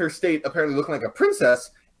in her state apparently looking like a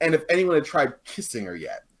princess, and if anyone had tried kissing her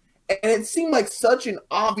yet. And it seemed like such an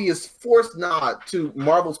obvious forced nod to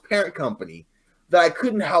Marvel's parent company that I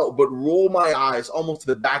couldn't help but roll my eyes almost to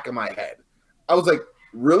the back of my head. I was like,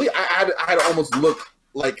 really? I had to almost look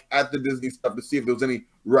like at the Disney stuff to see if there was any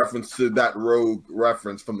reference to that Rogue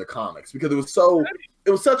reference from the comics, because it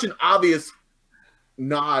was such an obvious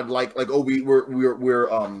nod, like oh, we're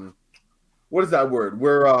what is that word?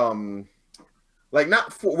 We're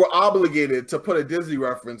we're obligated to put a Disney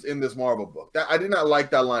reference in this Marvel book. I did not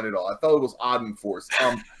like that line at all. I felt it was odd and forced.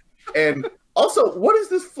 And also, what is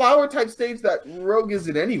this flower type stage that Rogue is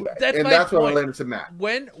in anyway? That's what I landed to Matt.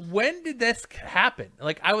 When did this happen?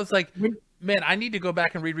 Like, I was like, man, I need to go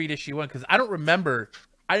back and reread issue 1, because I don't remember.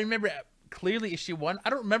 I remember clearly issue 1. I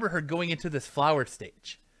don't remember her going into this flower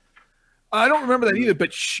stage. I don't remember that either,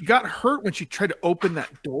 but she got hurt when she tried to open that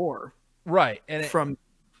door. Right. And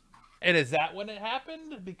is that when it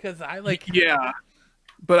happened? Because yeah,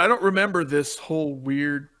 but I don't remember this whole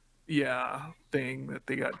weird thing that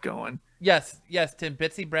they got going. Yes, Tim.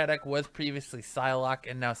 Betsy Braddock was previously Psylocke,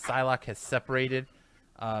 and now Psylocke has separated.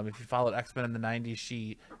 If you followed X-Men in the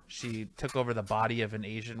 90s, she took over the body of an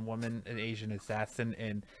Asian woman, an Asian assassin,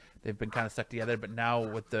 and they've been kind of stuck together. But now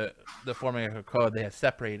with the forming of her code, they have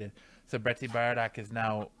separated. So Betsy Braddock is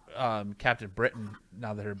now Captain Britain,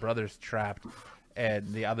 now that her brother's trapped, and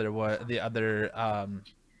the other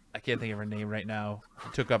I can't think of her name right now,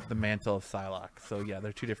 took up the mantle of Psylocke. So yeah,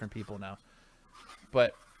 they're two different people now.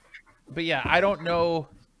 But yeah, I don't know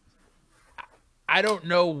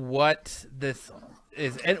what this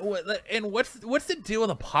is, and what's the deal with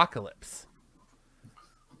Apocalypse?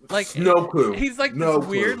 Like, no clue. He's like no this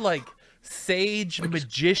clue. weird like sage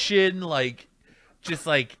magician, like just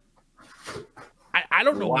like I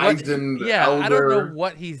don't know Wizened what. elder. I don't know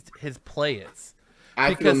what his play is.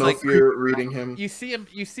 I don't know if you're reading him. You see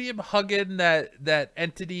him hugging that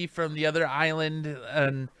entity from the other island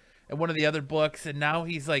and one of the other books, and now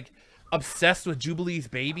he's like obsessed with Jubilee's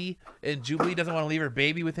baby, and Jubilee doesn't want to leave her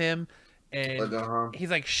baby with him, and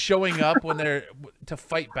he's like showing up when they're to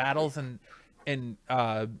fight battles, and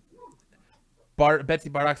Betsy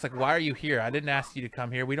Braddock's like, why are you here? I didn't ask you to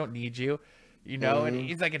come here. We don't need you. you know, and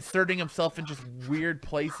he's like inserting himself in just weird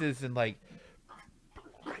places, and like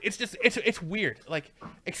it's weird. Like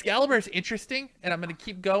Excalibur is interesting, and I'm gonna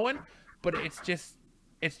keep going, but it's just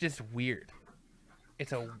weird.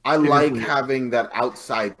 I like having that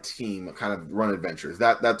outside team kind of run adventures.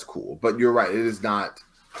 That's cool. But you're right. It is not.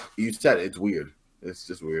 You said it, it's weird. It's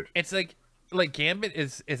just weird. It's like Gambit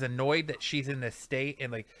is annoyed that she's in this state,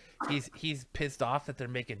 and like he's pissed off that they're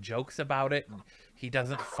making jokes about it, and he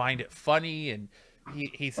doesn't find it funny, and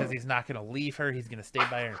he says he's not going to leave her. He's going to stay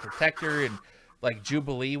by her and protect her. And like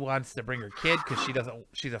Jubilee wants to bring her kid because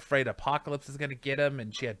she's afraid Apocalypse is going to get him,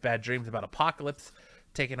 and she had bad dreams about Apocalypse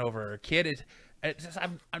taking over her kid. It's just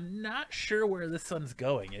I'm not sure where this one's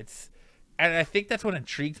going. And I think that's what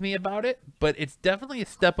intrigues me about it, but it's definitely a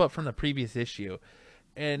step up from the previous issue.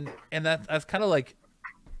 And I was kind of like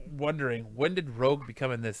wondering, when did Rogue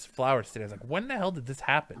become in this flower state? I was like, when the hell did this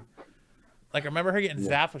happen? Like I remember her getting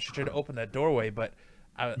zapped when she tried to open that doorway, but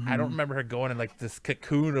I don't remember her going in like this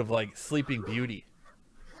cocoon of like Sleeping Beauty.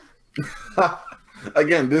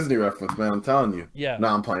 Again, Disney reference, man. I'm telling you. Yeah. No,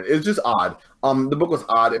 I'm playing. It's just odd. The book was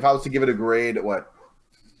odd. If I was to give it a grade, what,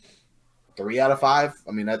 3 out of 5?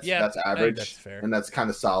 I mean, that's average. That's fair. And that's kind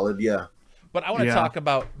of solid. Yeah. But I want to talk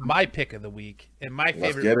about my pick of the week and my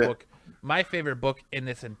favorite book. My favorite book in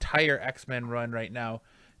this entire X-Men run right now,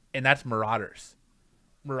 and that's Marauders.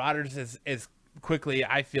 Marauders is quickly,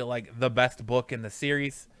 I feel like, the best book in the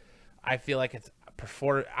series. I feel like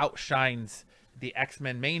outshines the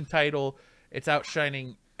X-Men main title. It's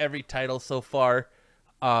outshining every title so far,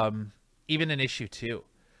 even in issue 2.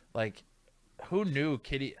 Like, who knew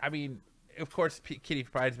Kitty? I mean, of course, Kitty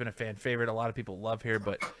Pryde's been a fan favorite. A lot of people love her,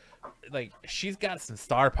 but like, she's got some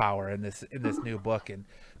star power in this new book, and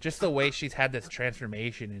just the way she's had this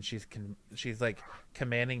transformation, and she's like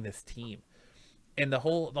commanding this team, and the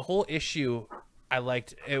whole issue, I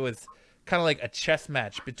liked. It was kind of like a chess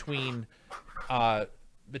match between Emma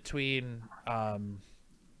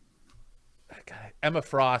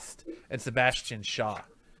Frost and Sebastian Shaw.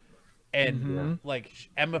 And like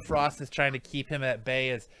Emma Frost is trying to keep him at bay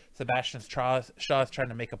as Sebastian Shaw is trying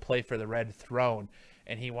to make a play for the Red Throne,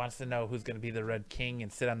 and he wants to know who's going to be the Red King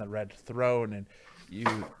and sit on the Red Throne. And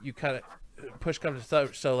you kind of push comes to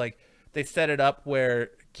shove. So like they set it up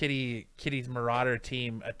where Kitty's Marauder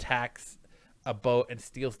team attacks a boat and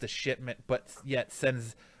steals the shipment, but yet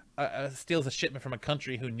steals a shipment from a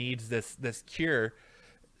country who needs this cure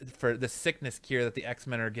for the sickness cure that the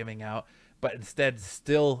X-Men are giving out, but instead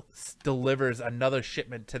still delivers another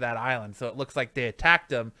shipment to that island. So it looks like they attacked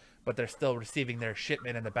them, but they're still receiving their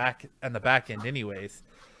shipment in the back end anyways.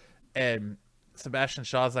 And Sebastian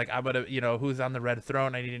Shaw's like, I'm gonna, who's on the Red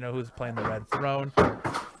Throne? I need to know who's playing the Red Throne.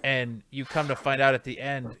 And you come to find out at the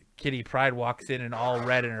end, Kitty Pryde walks in all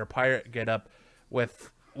red in her pirate getup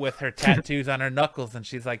with her tattoos on her knuckles, and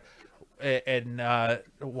she's like, Emma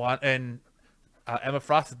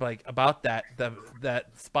Frost is like, about that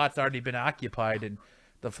spot's already been occupied, and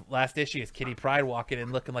the last issue is Kitty Pryde walking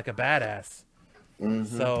in looking like a badass.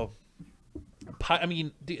 So, I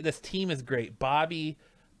mean, this team is great. Bobby,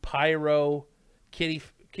 Pyro, Kitty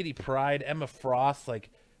Pryde, Emma Frost. Like,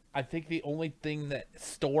 I think the only thing that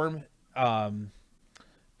Storm,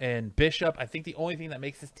 and Bishop, I think the only thing that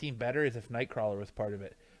makes this team better is if Nightcrawler was part of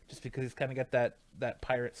it. Just because he's kind of got that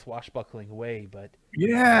pirate swashbuckling way, but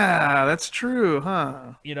yeah, that's true,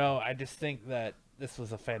 huh? I just think that this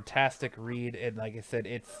was a fantastic read, and like I said,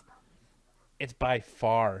 it's by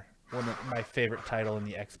far one of my favorite title in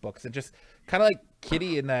the X books. And just kind of like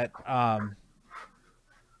Kitty in that,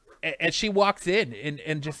 and she walks in,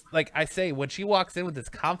 and just like I say, when she walks in with this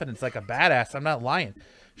confidence, like a badass, I'm not lying.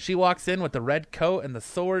 She walks in with the red coat and the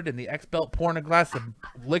sword and the X-belt pouring a glass of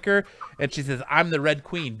liquor, and she says, "I'm the Red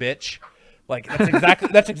Queen, bitch." Like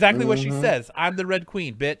that's exactly what she says. "I'm the Red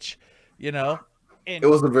Queen, bitch." And it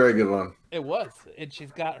was a very good one. It was, and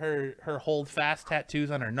she's got her hold fast tattoos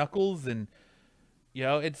on her knuckles, and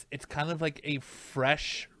it's kind of like a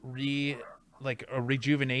fresh a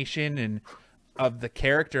rejuvenation and of the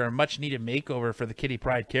character, a much needed makeover for the Kitty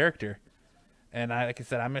Pryde character. And like I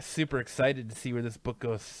said, I'm super excited to see where this book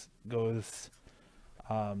goes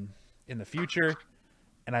in the future.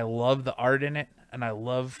 And I love the art in it, and I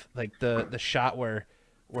love like the shot where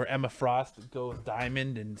Emma Frost goes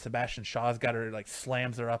diamond and Sebastian Shaw's got her, like,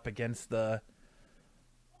 slams her up against the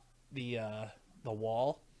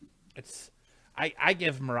wall. I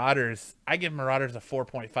give Marauders a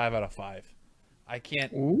 4.5 out of 5. I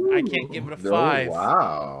can't give it a 5. Oh,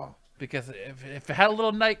 wow. Because if it had a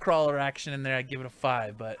little Nightcrawler action in there, I'd give it a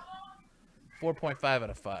 5, but 4.5 out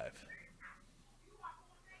of 5.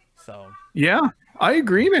 So yeah, I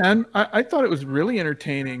agree, man. I thought it was really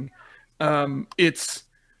entertaining.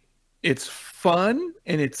 It's fun,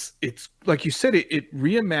 and it's like you said, it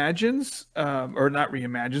reimagines, or not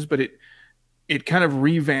reimagines, but it kind of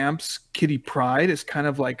revamps Kitty Pryde as kind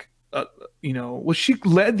of like, well, she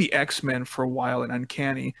led the X-Men for a while in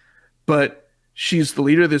Uncanny, but she's the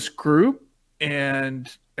leader of this group, and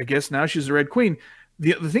I guess now she's the Red Queen.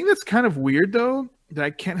 The thing that's kind of weird, though, that I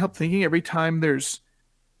can't help thinking every time there's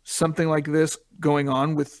something like this going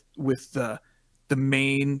on with the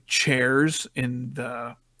main chairs in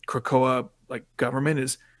the Krakoa like government,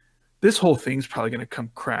 is this whole thing's probably going to come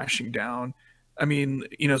crashing down. I mean,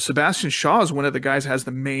 Sebastian Shaw is one of the guys one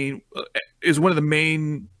of the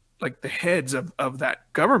main, like the heads of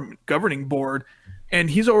that governing board, and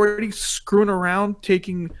he's already screwing around,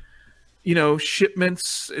 taking,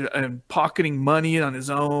 shipments and pocketing money on his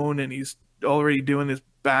own, and he's already doing his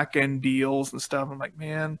back end deals and stuff. I'm like,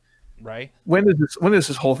 man, right? When is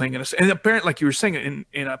this whole thing going to? And apparently, like you were saying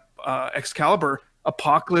in Excalibur,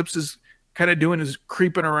 Apocalypse is kind of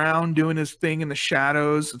creeping around, doing his thing in the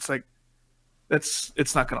shadows. It's like, it's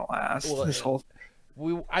not going to last.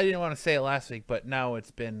 Well, I didn't want to say it last week, but now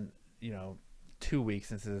it's been 2 weeks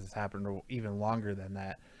since this has happened, or even longer than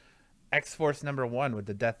that. X-Force #1 with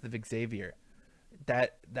the death of Xavier,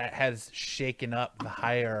 that has shaken up the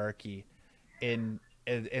hierarchy in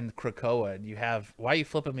Krakoa. And you have, why are you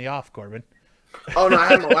flipping me off, Corbin? Oh no, I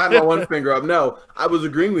had my one finger up. No, I was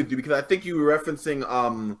agreeing with you because I think you were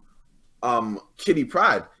referencing Kitty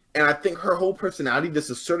Pryde, and I think her whole personality, this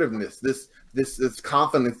assertiveness, this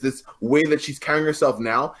confidence, this way that she's carrying herself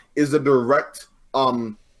now, is a direct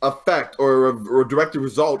effect or a direct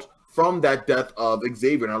result from that death of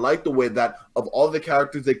Xavier. And I like the way that of all the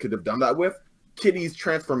characters they could have done that with, Kitty's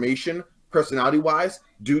transformation, personality-wise,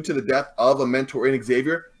 due to the death of a mentor in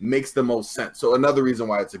Xavier, makes the most sense. So another reason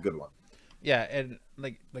why it's a good one. Yeah, and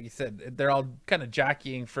like you said, they're all kind of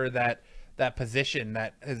jockeying for that position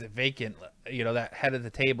that is vacant, that head of the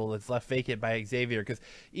table that's left vacant by Xavier, because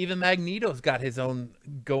even Magneto's got his own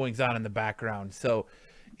goings on in the background. So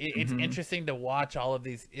it's interesting to watch all of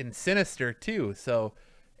these in Sinister too. So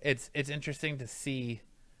it's interesting to see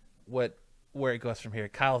where it goes from here.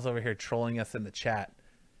 Kyle's over here trolling us in the chat.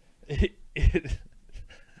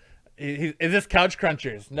 Is this Couch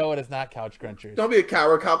Crunchers? No, it is not Couch Crunchers. Don't be a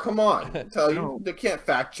coward, Kyle. Come on. I tell you, they can't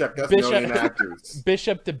fact check us no-name actors.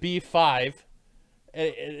 Bishop to B5.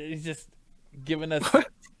 He's just giving us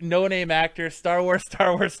no-name actors. Star Wars.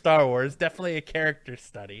 Definitely a character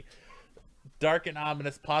study. Dark and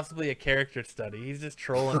ominous, possibly a character study. He's just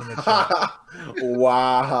trolling in the chat.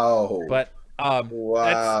 Wow. But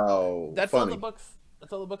wow. That's all the books.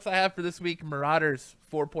 That's all the books I have for this week. Marauders,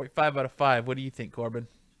 4.5 out of 5. What do you think, Corbin?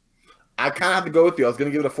 I kind of have to go with you. I was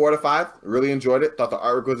going to give it a 4 out of 5. Really enjoyed it. Thought the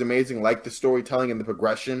artwork was amazing. Liked the storytelling and the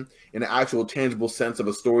progression in the actual tangible sense of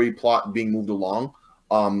a story plot being moved along,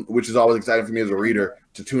 which is always exciting for me as a reader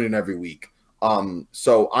to tune in every week.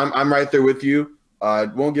 So I'm right there with you. I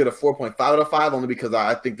won't get a 4.5 out of 5 only because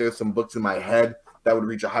I think there's some books in my head that would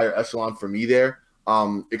reach a higher echelon for me there.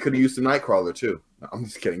 It could have used a Nightcrawler too. No, I'm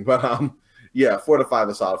just kidding. But yeah, 4 to 5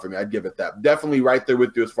 is solid for me. I'd give it that. Definitely right there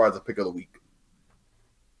with you as far as the pick of the week.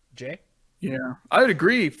 Jay? Yeah, I would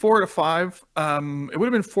agree. 4 to 5. It would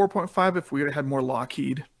have been 4.5 if we would have had more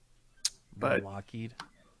Lockheed. But Lockheed.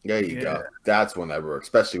 There you go. That's one that works,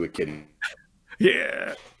 especially with Kitty.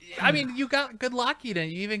 Yeah. I mean, you got good Lockheed,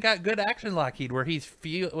 and you even got good action Lockheed, where he's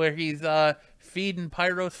feeding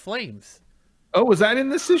Pyro's flames. Oh, was that in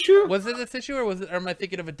this issue? Was it this issue, or am I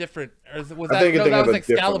thinking of a different? Or was that? No, that was an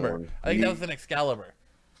Excalibur. I think that was an Excalibur.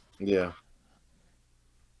 Yeah.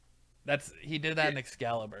 He did that in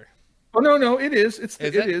Excalibur. Oh no, it is. It's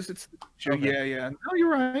Okay. Yeah. No, you're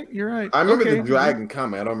right. I remember the dragon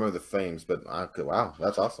coming. I don't remember the flames, but wow,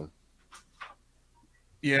 that's awesome.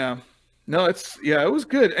 Yeah. No, it was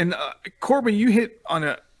good. And Corbin, you hit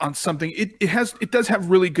on something. It does have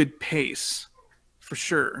really good pace, for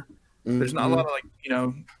sure. Mm-hmm. There's not a lot of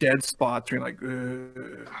dead spots or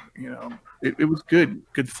it was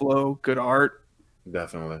good flow, good art,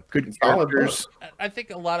 definitely good characters. I think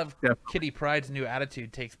a lot of Kitty Pryde's new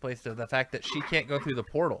attitude takes place to the fact that she can't go through the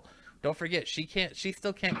portal. Don't forget, she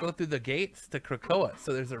still can't go through the gates to Krakoa.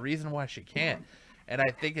 So there's a reason why she can't. And I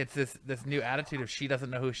think it's this new attitude of she doesn't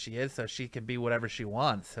know who she is, so she can be whatever she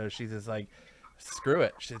wants. So she's just like, screw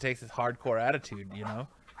it. She takes this hardcore attitude,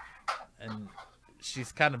 and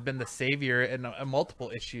she's kind of been the savior in multiple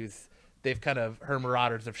issues. Her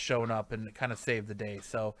Marauders have shown up and kind of saved the day.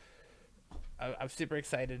 So I'm super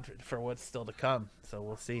excited for what's still to come. So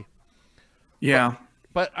we'll see. Yeah.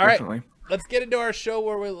 But all definitely. Right, let's get into our show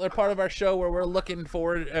we're part of our show where we're looking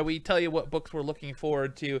forward. We tell you what books we're looking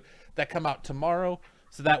forward to that come out tomorrow.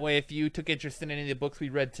 So that way, if you took interest in any of the books we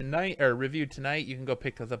read tonight or reviewed tonight, you can go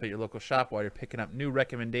pick those up at your local shop while you're picking up new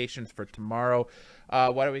recommendations for tomorrow.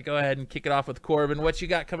 Why don't we go ahead and kick it off with Corbin? What you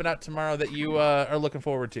got coming out tomorrow that you are looking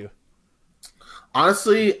forward to?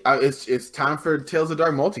 Honestly, it's time for Tales of the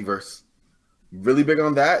Dark Multiverse. Really big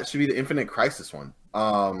on that. It should be the Infinite Crisis one.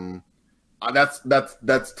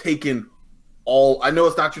 That's taken all. I know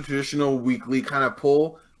it's not your traditional weekly kind of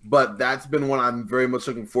pull, but that's been one I'm very much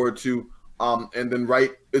looking forward to. And then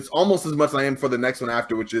it's almost as much as I am for the next one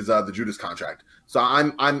after, which is the Judas Contract. So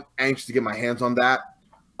I'm anxious to get my hands on that.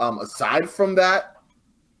 Aside from that,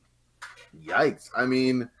 yikes! I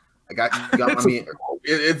mean,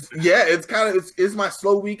 it's my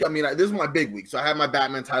slow week. I mean, this is my big week. So I have my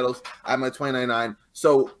Batman titles. I have my 2099.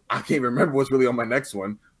 So I can't remember what's really on my next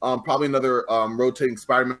one. Probably another rotating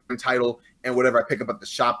Spider-Man title and whatever I pick up at the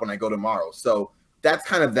shop when I go tomorrow. So that's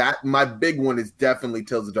kind of that. My big one is definitely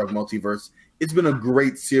Tales of the Dark Multiverse. It's been a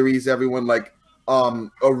great series, everyone. Like a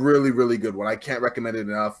really, really good one. I can't recommend it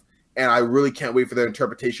enough. And I really can't wait for their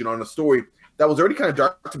interpretation on a story that was already kind of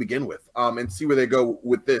dark to begin with, and see where they go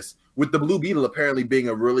with this. With the Blue Beetle apparently being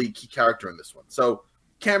a really key character in this one. So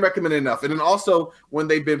can't recommend it enough. And then also when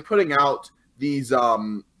they've been putting out these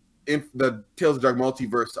the Tales of the Dark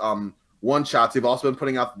Multiverse one-shots, they've also been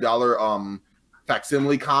putting out the dollar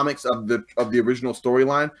facsimile comics of the original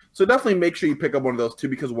storyline. So definitely make sure you pick up one of those too,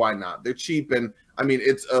 because why not? They're cheap, and I mean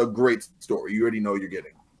it's a great story. You already know you're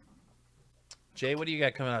getting. Jay, what do you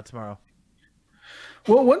got coming out tomorrow?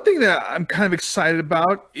 Well, one thing that I'm kind of excited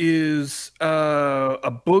about is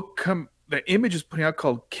a book that Image is putting out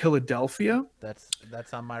called Philadelphia. That's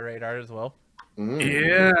on my radar as well.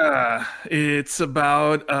 Yeah, it's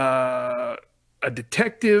about a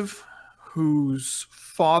detective whose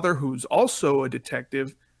father, who's also a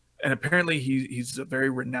detective, and apparently he's a very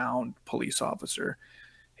renowned police officer,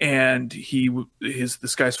 and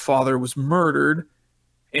this guy's father was murdered,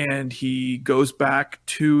 and he goes back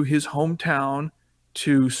to his hometown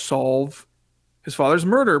to solve his father's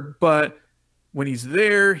murder. But when he's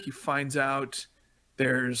there, he finds out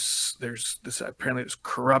there's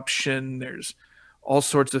corruption, there's all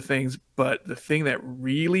sorts of things. But the thing that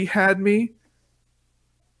really had me,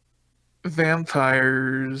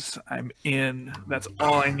 vampires. I'm in. That's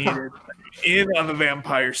all I needed. I'm in on the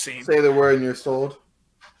vampire scene. Say the word and you're sold.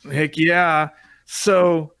 Heck yeah.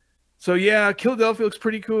 So yeah, Philadelphia looks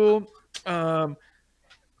pretty cool.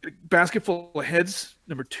 Basketful of Heads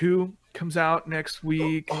 #2 comes out next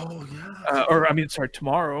week. Oh yeah.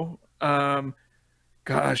 Tomorrow. John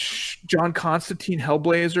Constantine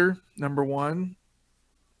Hellblazer #1.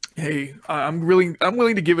 Hey, I'm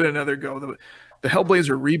willing to give it another go. The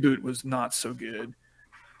Hellblazer reboot was not so good,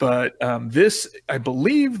 but I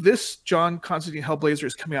believe this John Constantine Hellblazer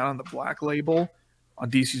is coming out on the Black Label, on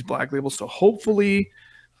DC's Black Label. So hopefully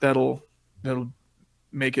that'll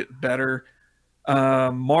make it better.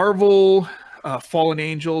 Marvel, Fallen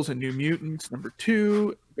Angels and New Mutants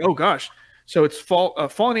 #2. Oh gosh, so it's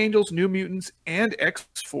Fallen Angels, New Mutants, and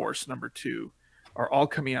X-Force #2 are all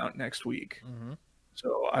coming out next week. Mm-hmm.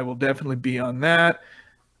 So I will definitely be on that.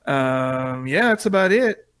 Yeah, that's about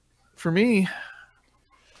it for me.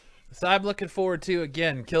 So I'm looking forward to,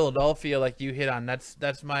 again, Philadelphia, like you hit on.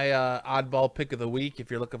 That's my oddball pick of the week. If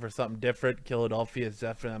you're looking for something different, Philadelphia is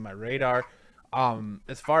definitely on my radar.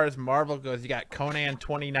 As far as Marvel goes, you got Conan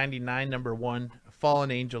 2099 #1, Fallen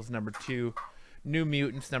Angels #2, New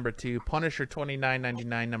Mutants #2, Punisher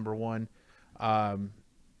 2999 #1,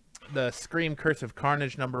 the Scream Curse of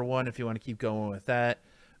Carnage #1 if you want to keep going with that,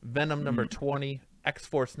 Venom #20,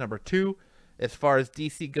 X-Force #2. As far as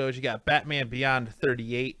DC goes, you got Batman Beyond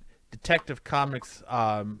 38, Detective Comics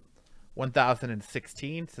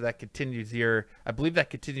 1016. So that continues your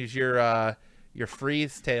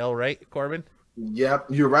Freeze tale, right, Corbin?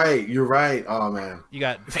 Yep, you're right. Oh man, you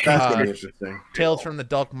got that's gonna be interesting. Tales from the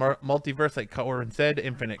Dark Multiverse, like Corbin said,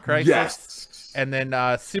 Infinite Crisis. Yes. And then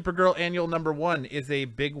Supergirl Annual #1 is a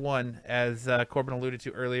big one, as Corbin alluded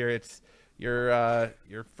to earlier. It's your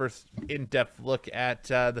first in-depth look at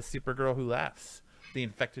the Supergirl who laughs, the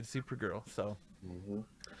infected Supergirl. So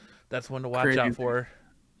that's one to watch out for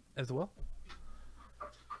as well.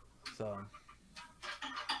 So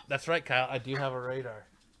that's right, Kyle. I do have a radar.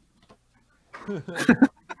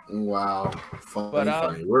 Wow,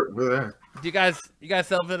 funny. We're there. Do you guys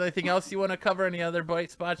have anything else you want to cover? Any other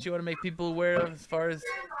bright spots you want to make people aware of as far as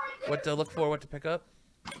what to look for, what to pick up?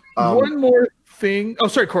 One more thing. Oh,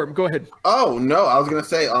 sorry, Corbin, go ahead. Oh no, I was gonna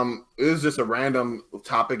say, it was just a random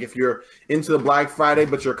topic. If you're into the Black Friday,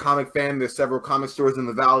 but you're a comic fan, there's several comic stores in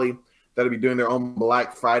the Valley that'll be doing their own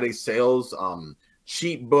Black Friday sales.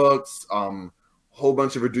 Cheap books, whole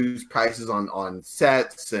bunch of reduced prices on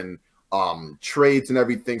sets and trades and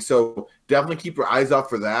everything. So definitely keep your eyes out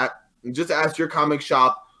for that. And just ask your comic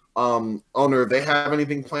shop owner if they have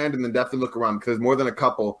anything planned, and then definitely look around because there's more than a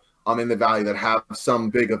couple in the Valley that have some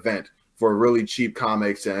big event for really cheap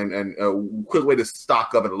comics and a quick way to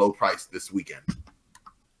stock up at a low price this weekend.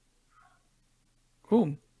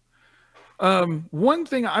 Cool. One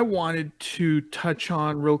thing I wanted to touch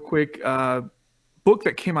on real quick, book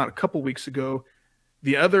that came out a couple weeks ago,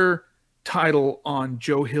 the other title on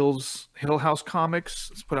Joe Hill House Comics,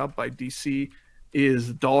 it's put out by DC,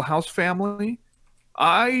 is Dollhouse Family.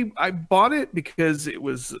 I bought it because it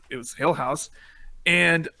was Hill House,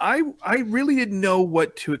 and I really didn't know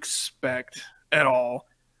what to expect at all,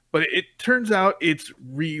 but it turns out it's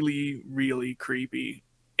really, really creepy,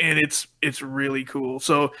 and it's really cool.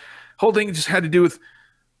 So whole thing just had to do with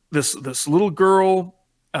this little girl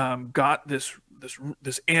got this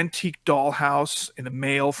antique dollhouse in the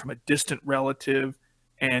mail from a distant relative,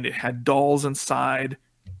 and it had dolls inside,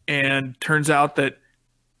 and turns out that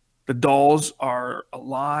the dolls are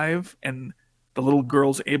alive, and the little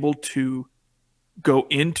girl's able to go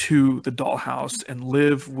into the dollhouse and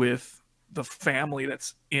live with the family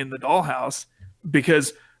that's in the dollhouse,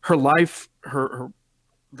 because her life, the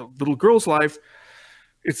little girl's life,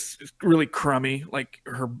 it's really crummy. Like,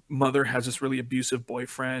 her mother has this really abusive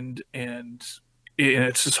boyfriend, and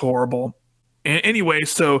it's just horrible. And anyway,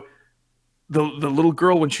 so the little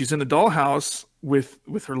girl, when she's in the dollhouse with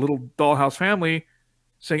her little dollhouse family,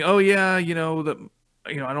 saying, "Oh yeah, I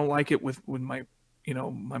don't like it with my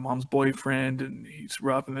my mom's boyfriend, and he's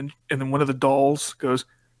rough." And then one of the dolls goes,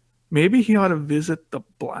 "Maybe he ought to visit the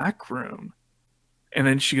black room." And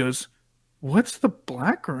then she goes, "What's the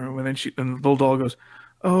black room?" And the little doll goes,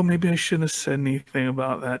 "Oh, maybe I shouldn't have said anything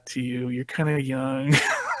about that to you. You're kind of young."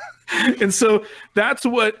 And so that's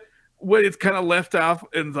what it's kind of left off.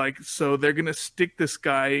 And like, so they're going to stick this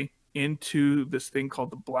guy into this thing called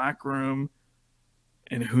the black room,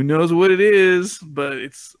 and who knows what it is, but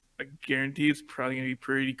I guarantee it's probably going to be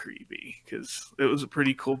pretty creepy, because it was a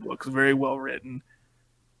pretty cool book. It's very well written.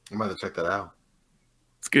 I'm about to check that out.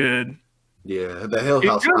 It's good. Yeah, the Hill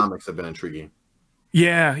House comics have been intriguing.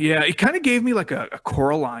 Yeah. It kind of gave me like a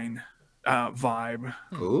Coraline vibe.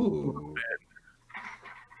 Ooh.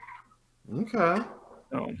 Okay.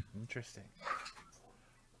 Oh. Interesting.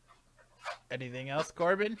 Anything else,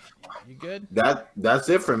 Corbin? You good? That's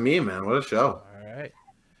it for me, man. What a show. All right.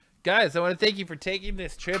 Guys, I want to thank you for taking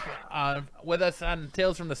this trip with us on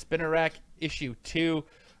Tales from the Spinner Rack issue 2.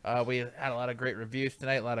 We had a lot of great reviews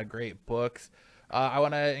tonight, a lot of great books. I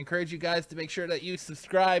want to encourage you guys to make sure that you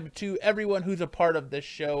subscribe to everyone who's a part of this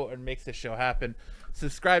show and makes this show happen.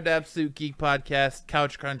 Subscribe to Absolute Geek Podcast,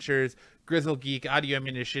 Couch Crunchers, Grizzle Geek, Audio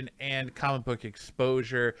Ammunition, and Comic Book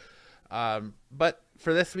Exposure. But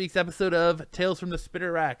for this week's episode of Tales from the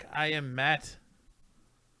Spinner Rack, I am Matt.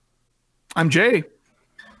 I'm Jay.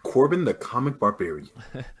 Corbin the Comic Barbarian.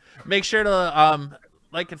 Make sure to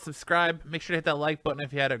like and subscribe. Make sure to hit that like button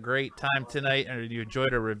if you had a great time tonight and you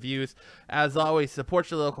enjoyed our reviews. As always, support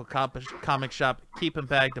your local comic shop. Keep them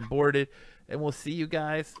bagged and boarded. And we'll see you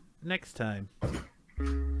guys next time.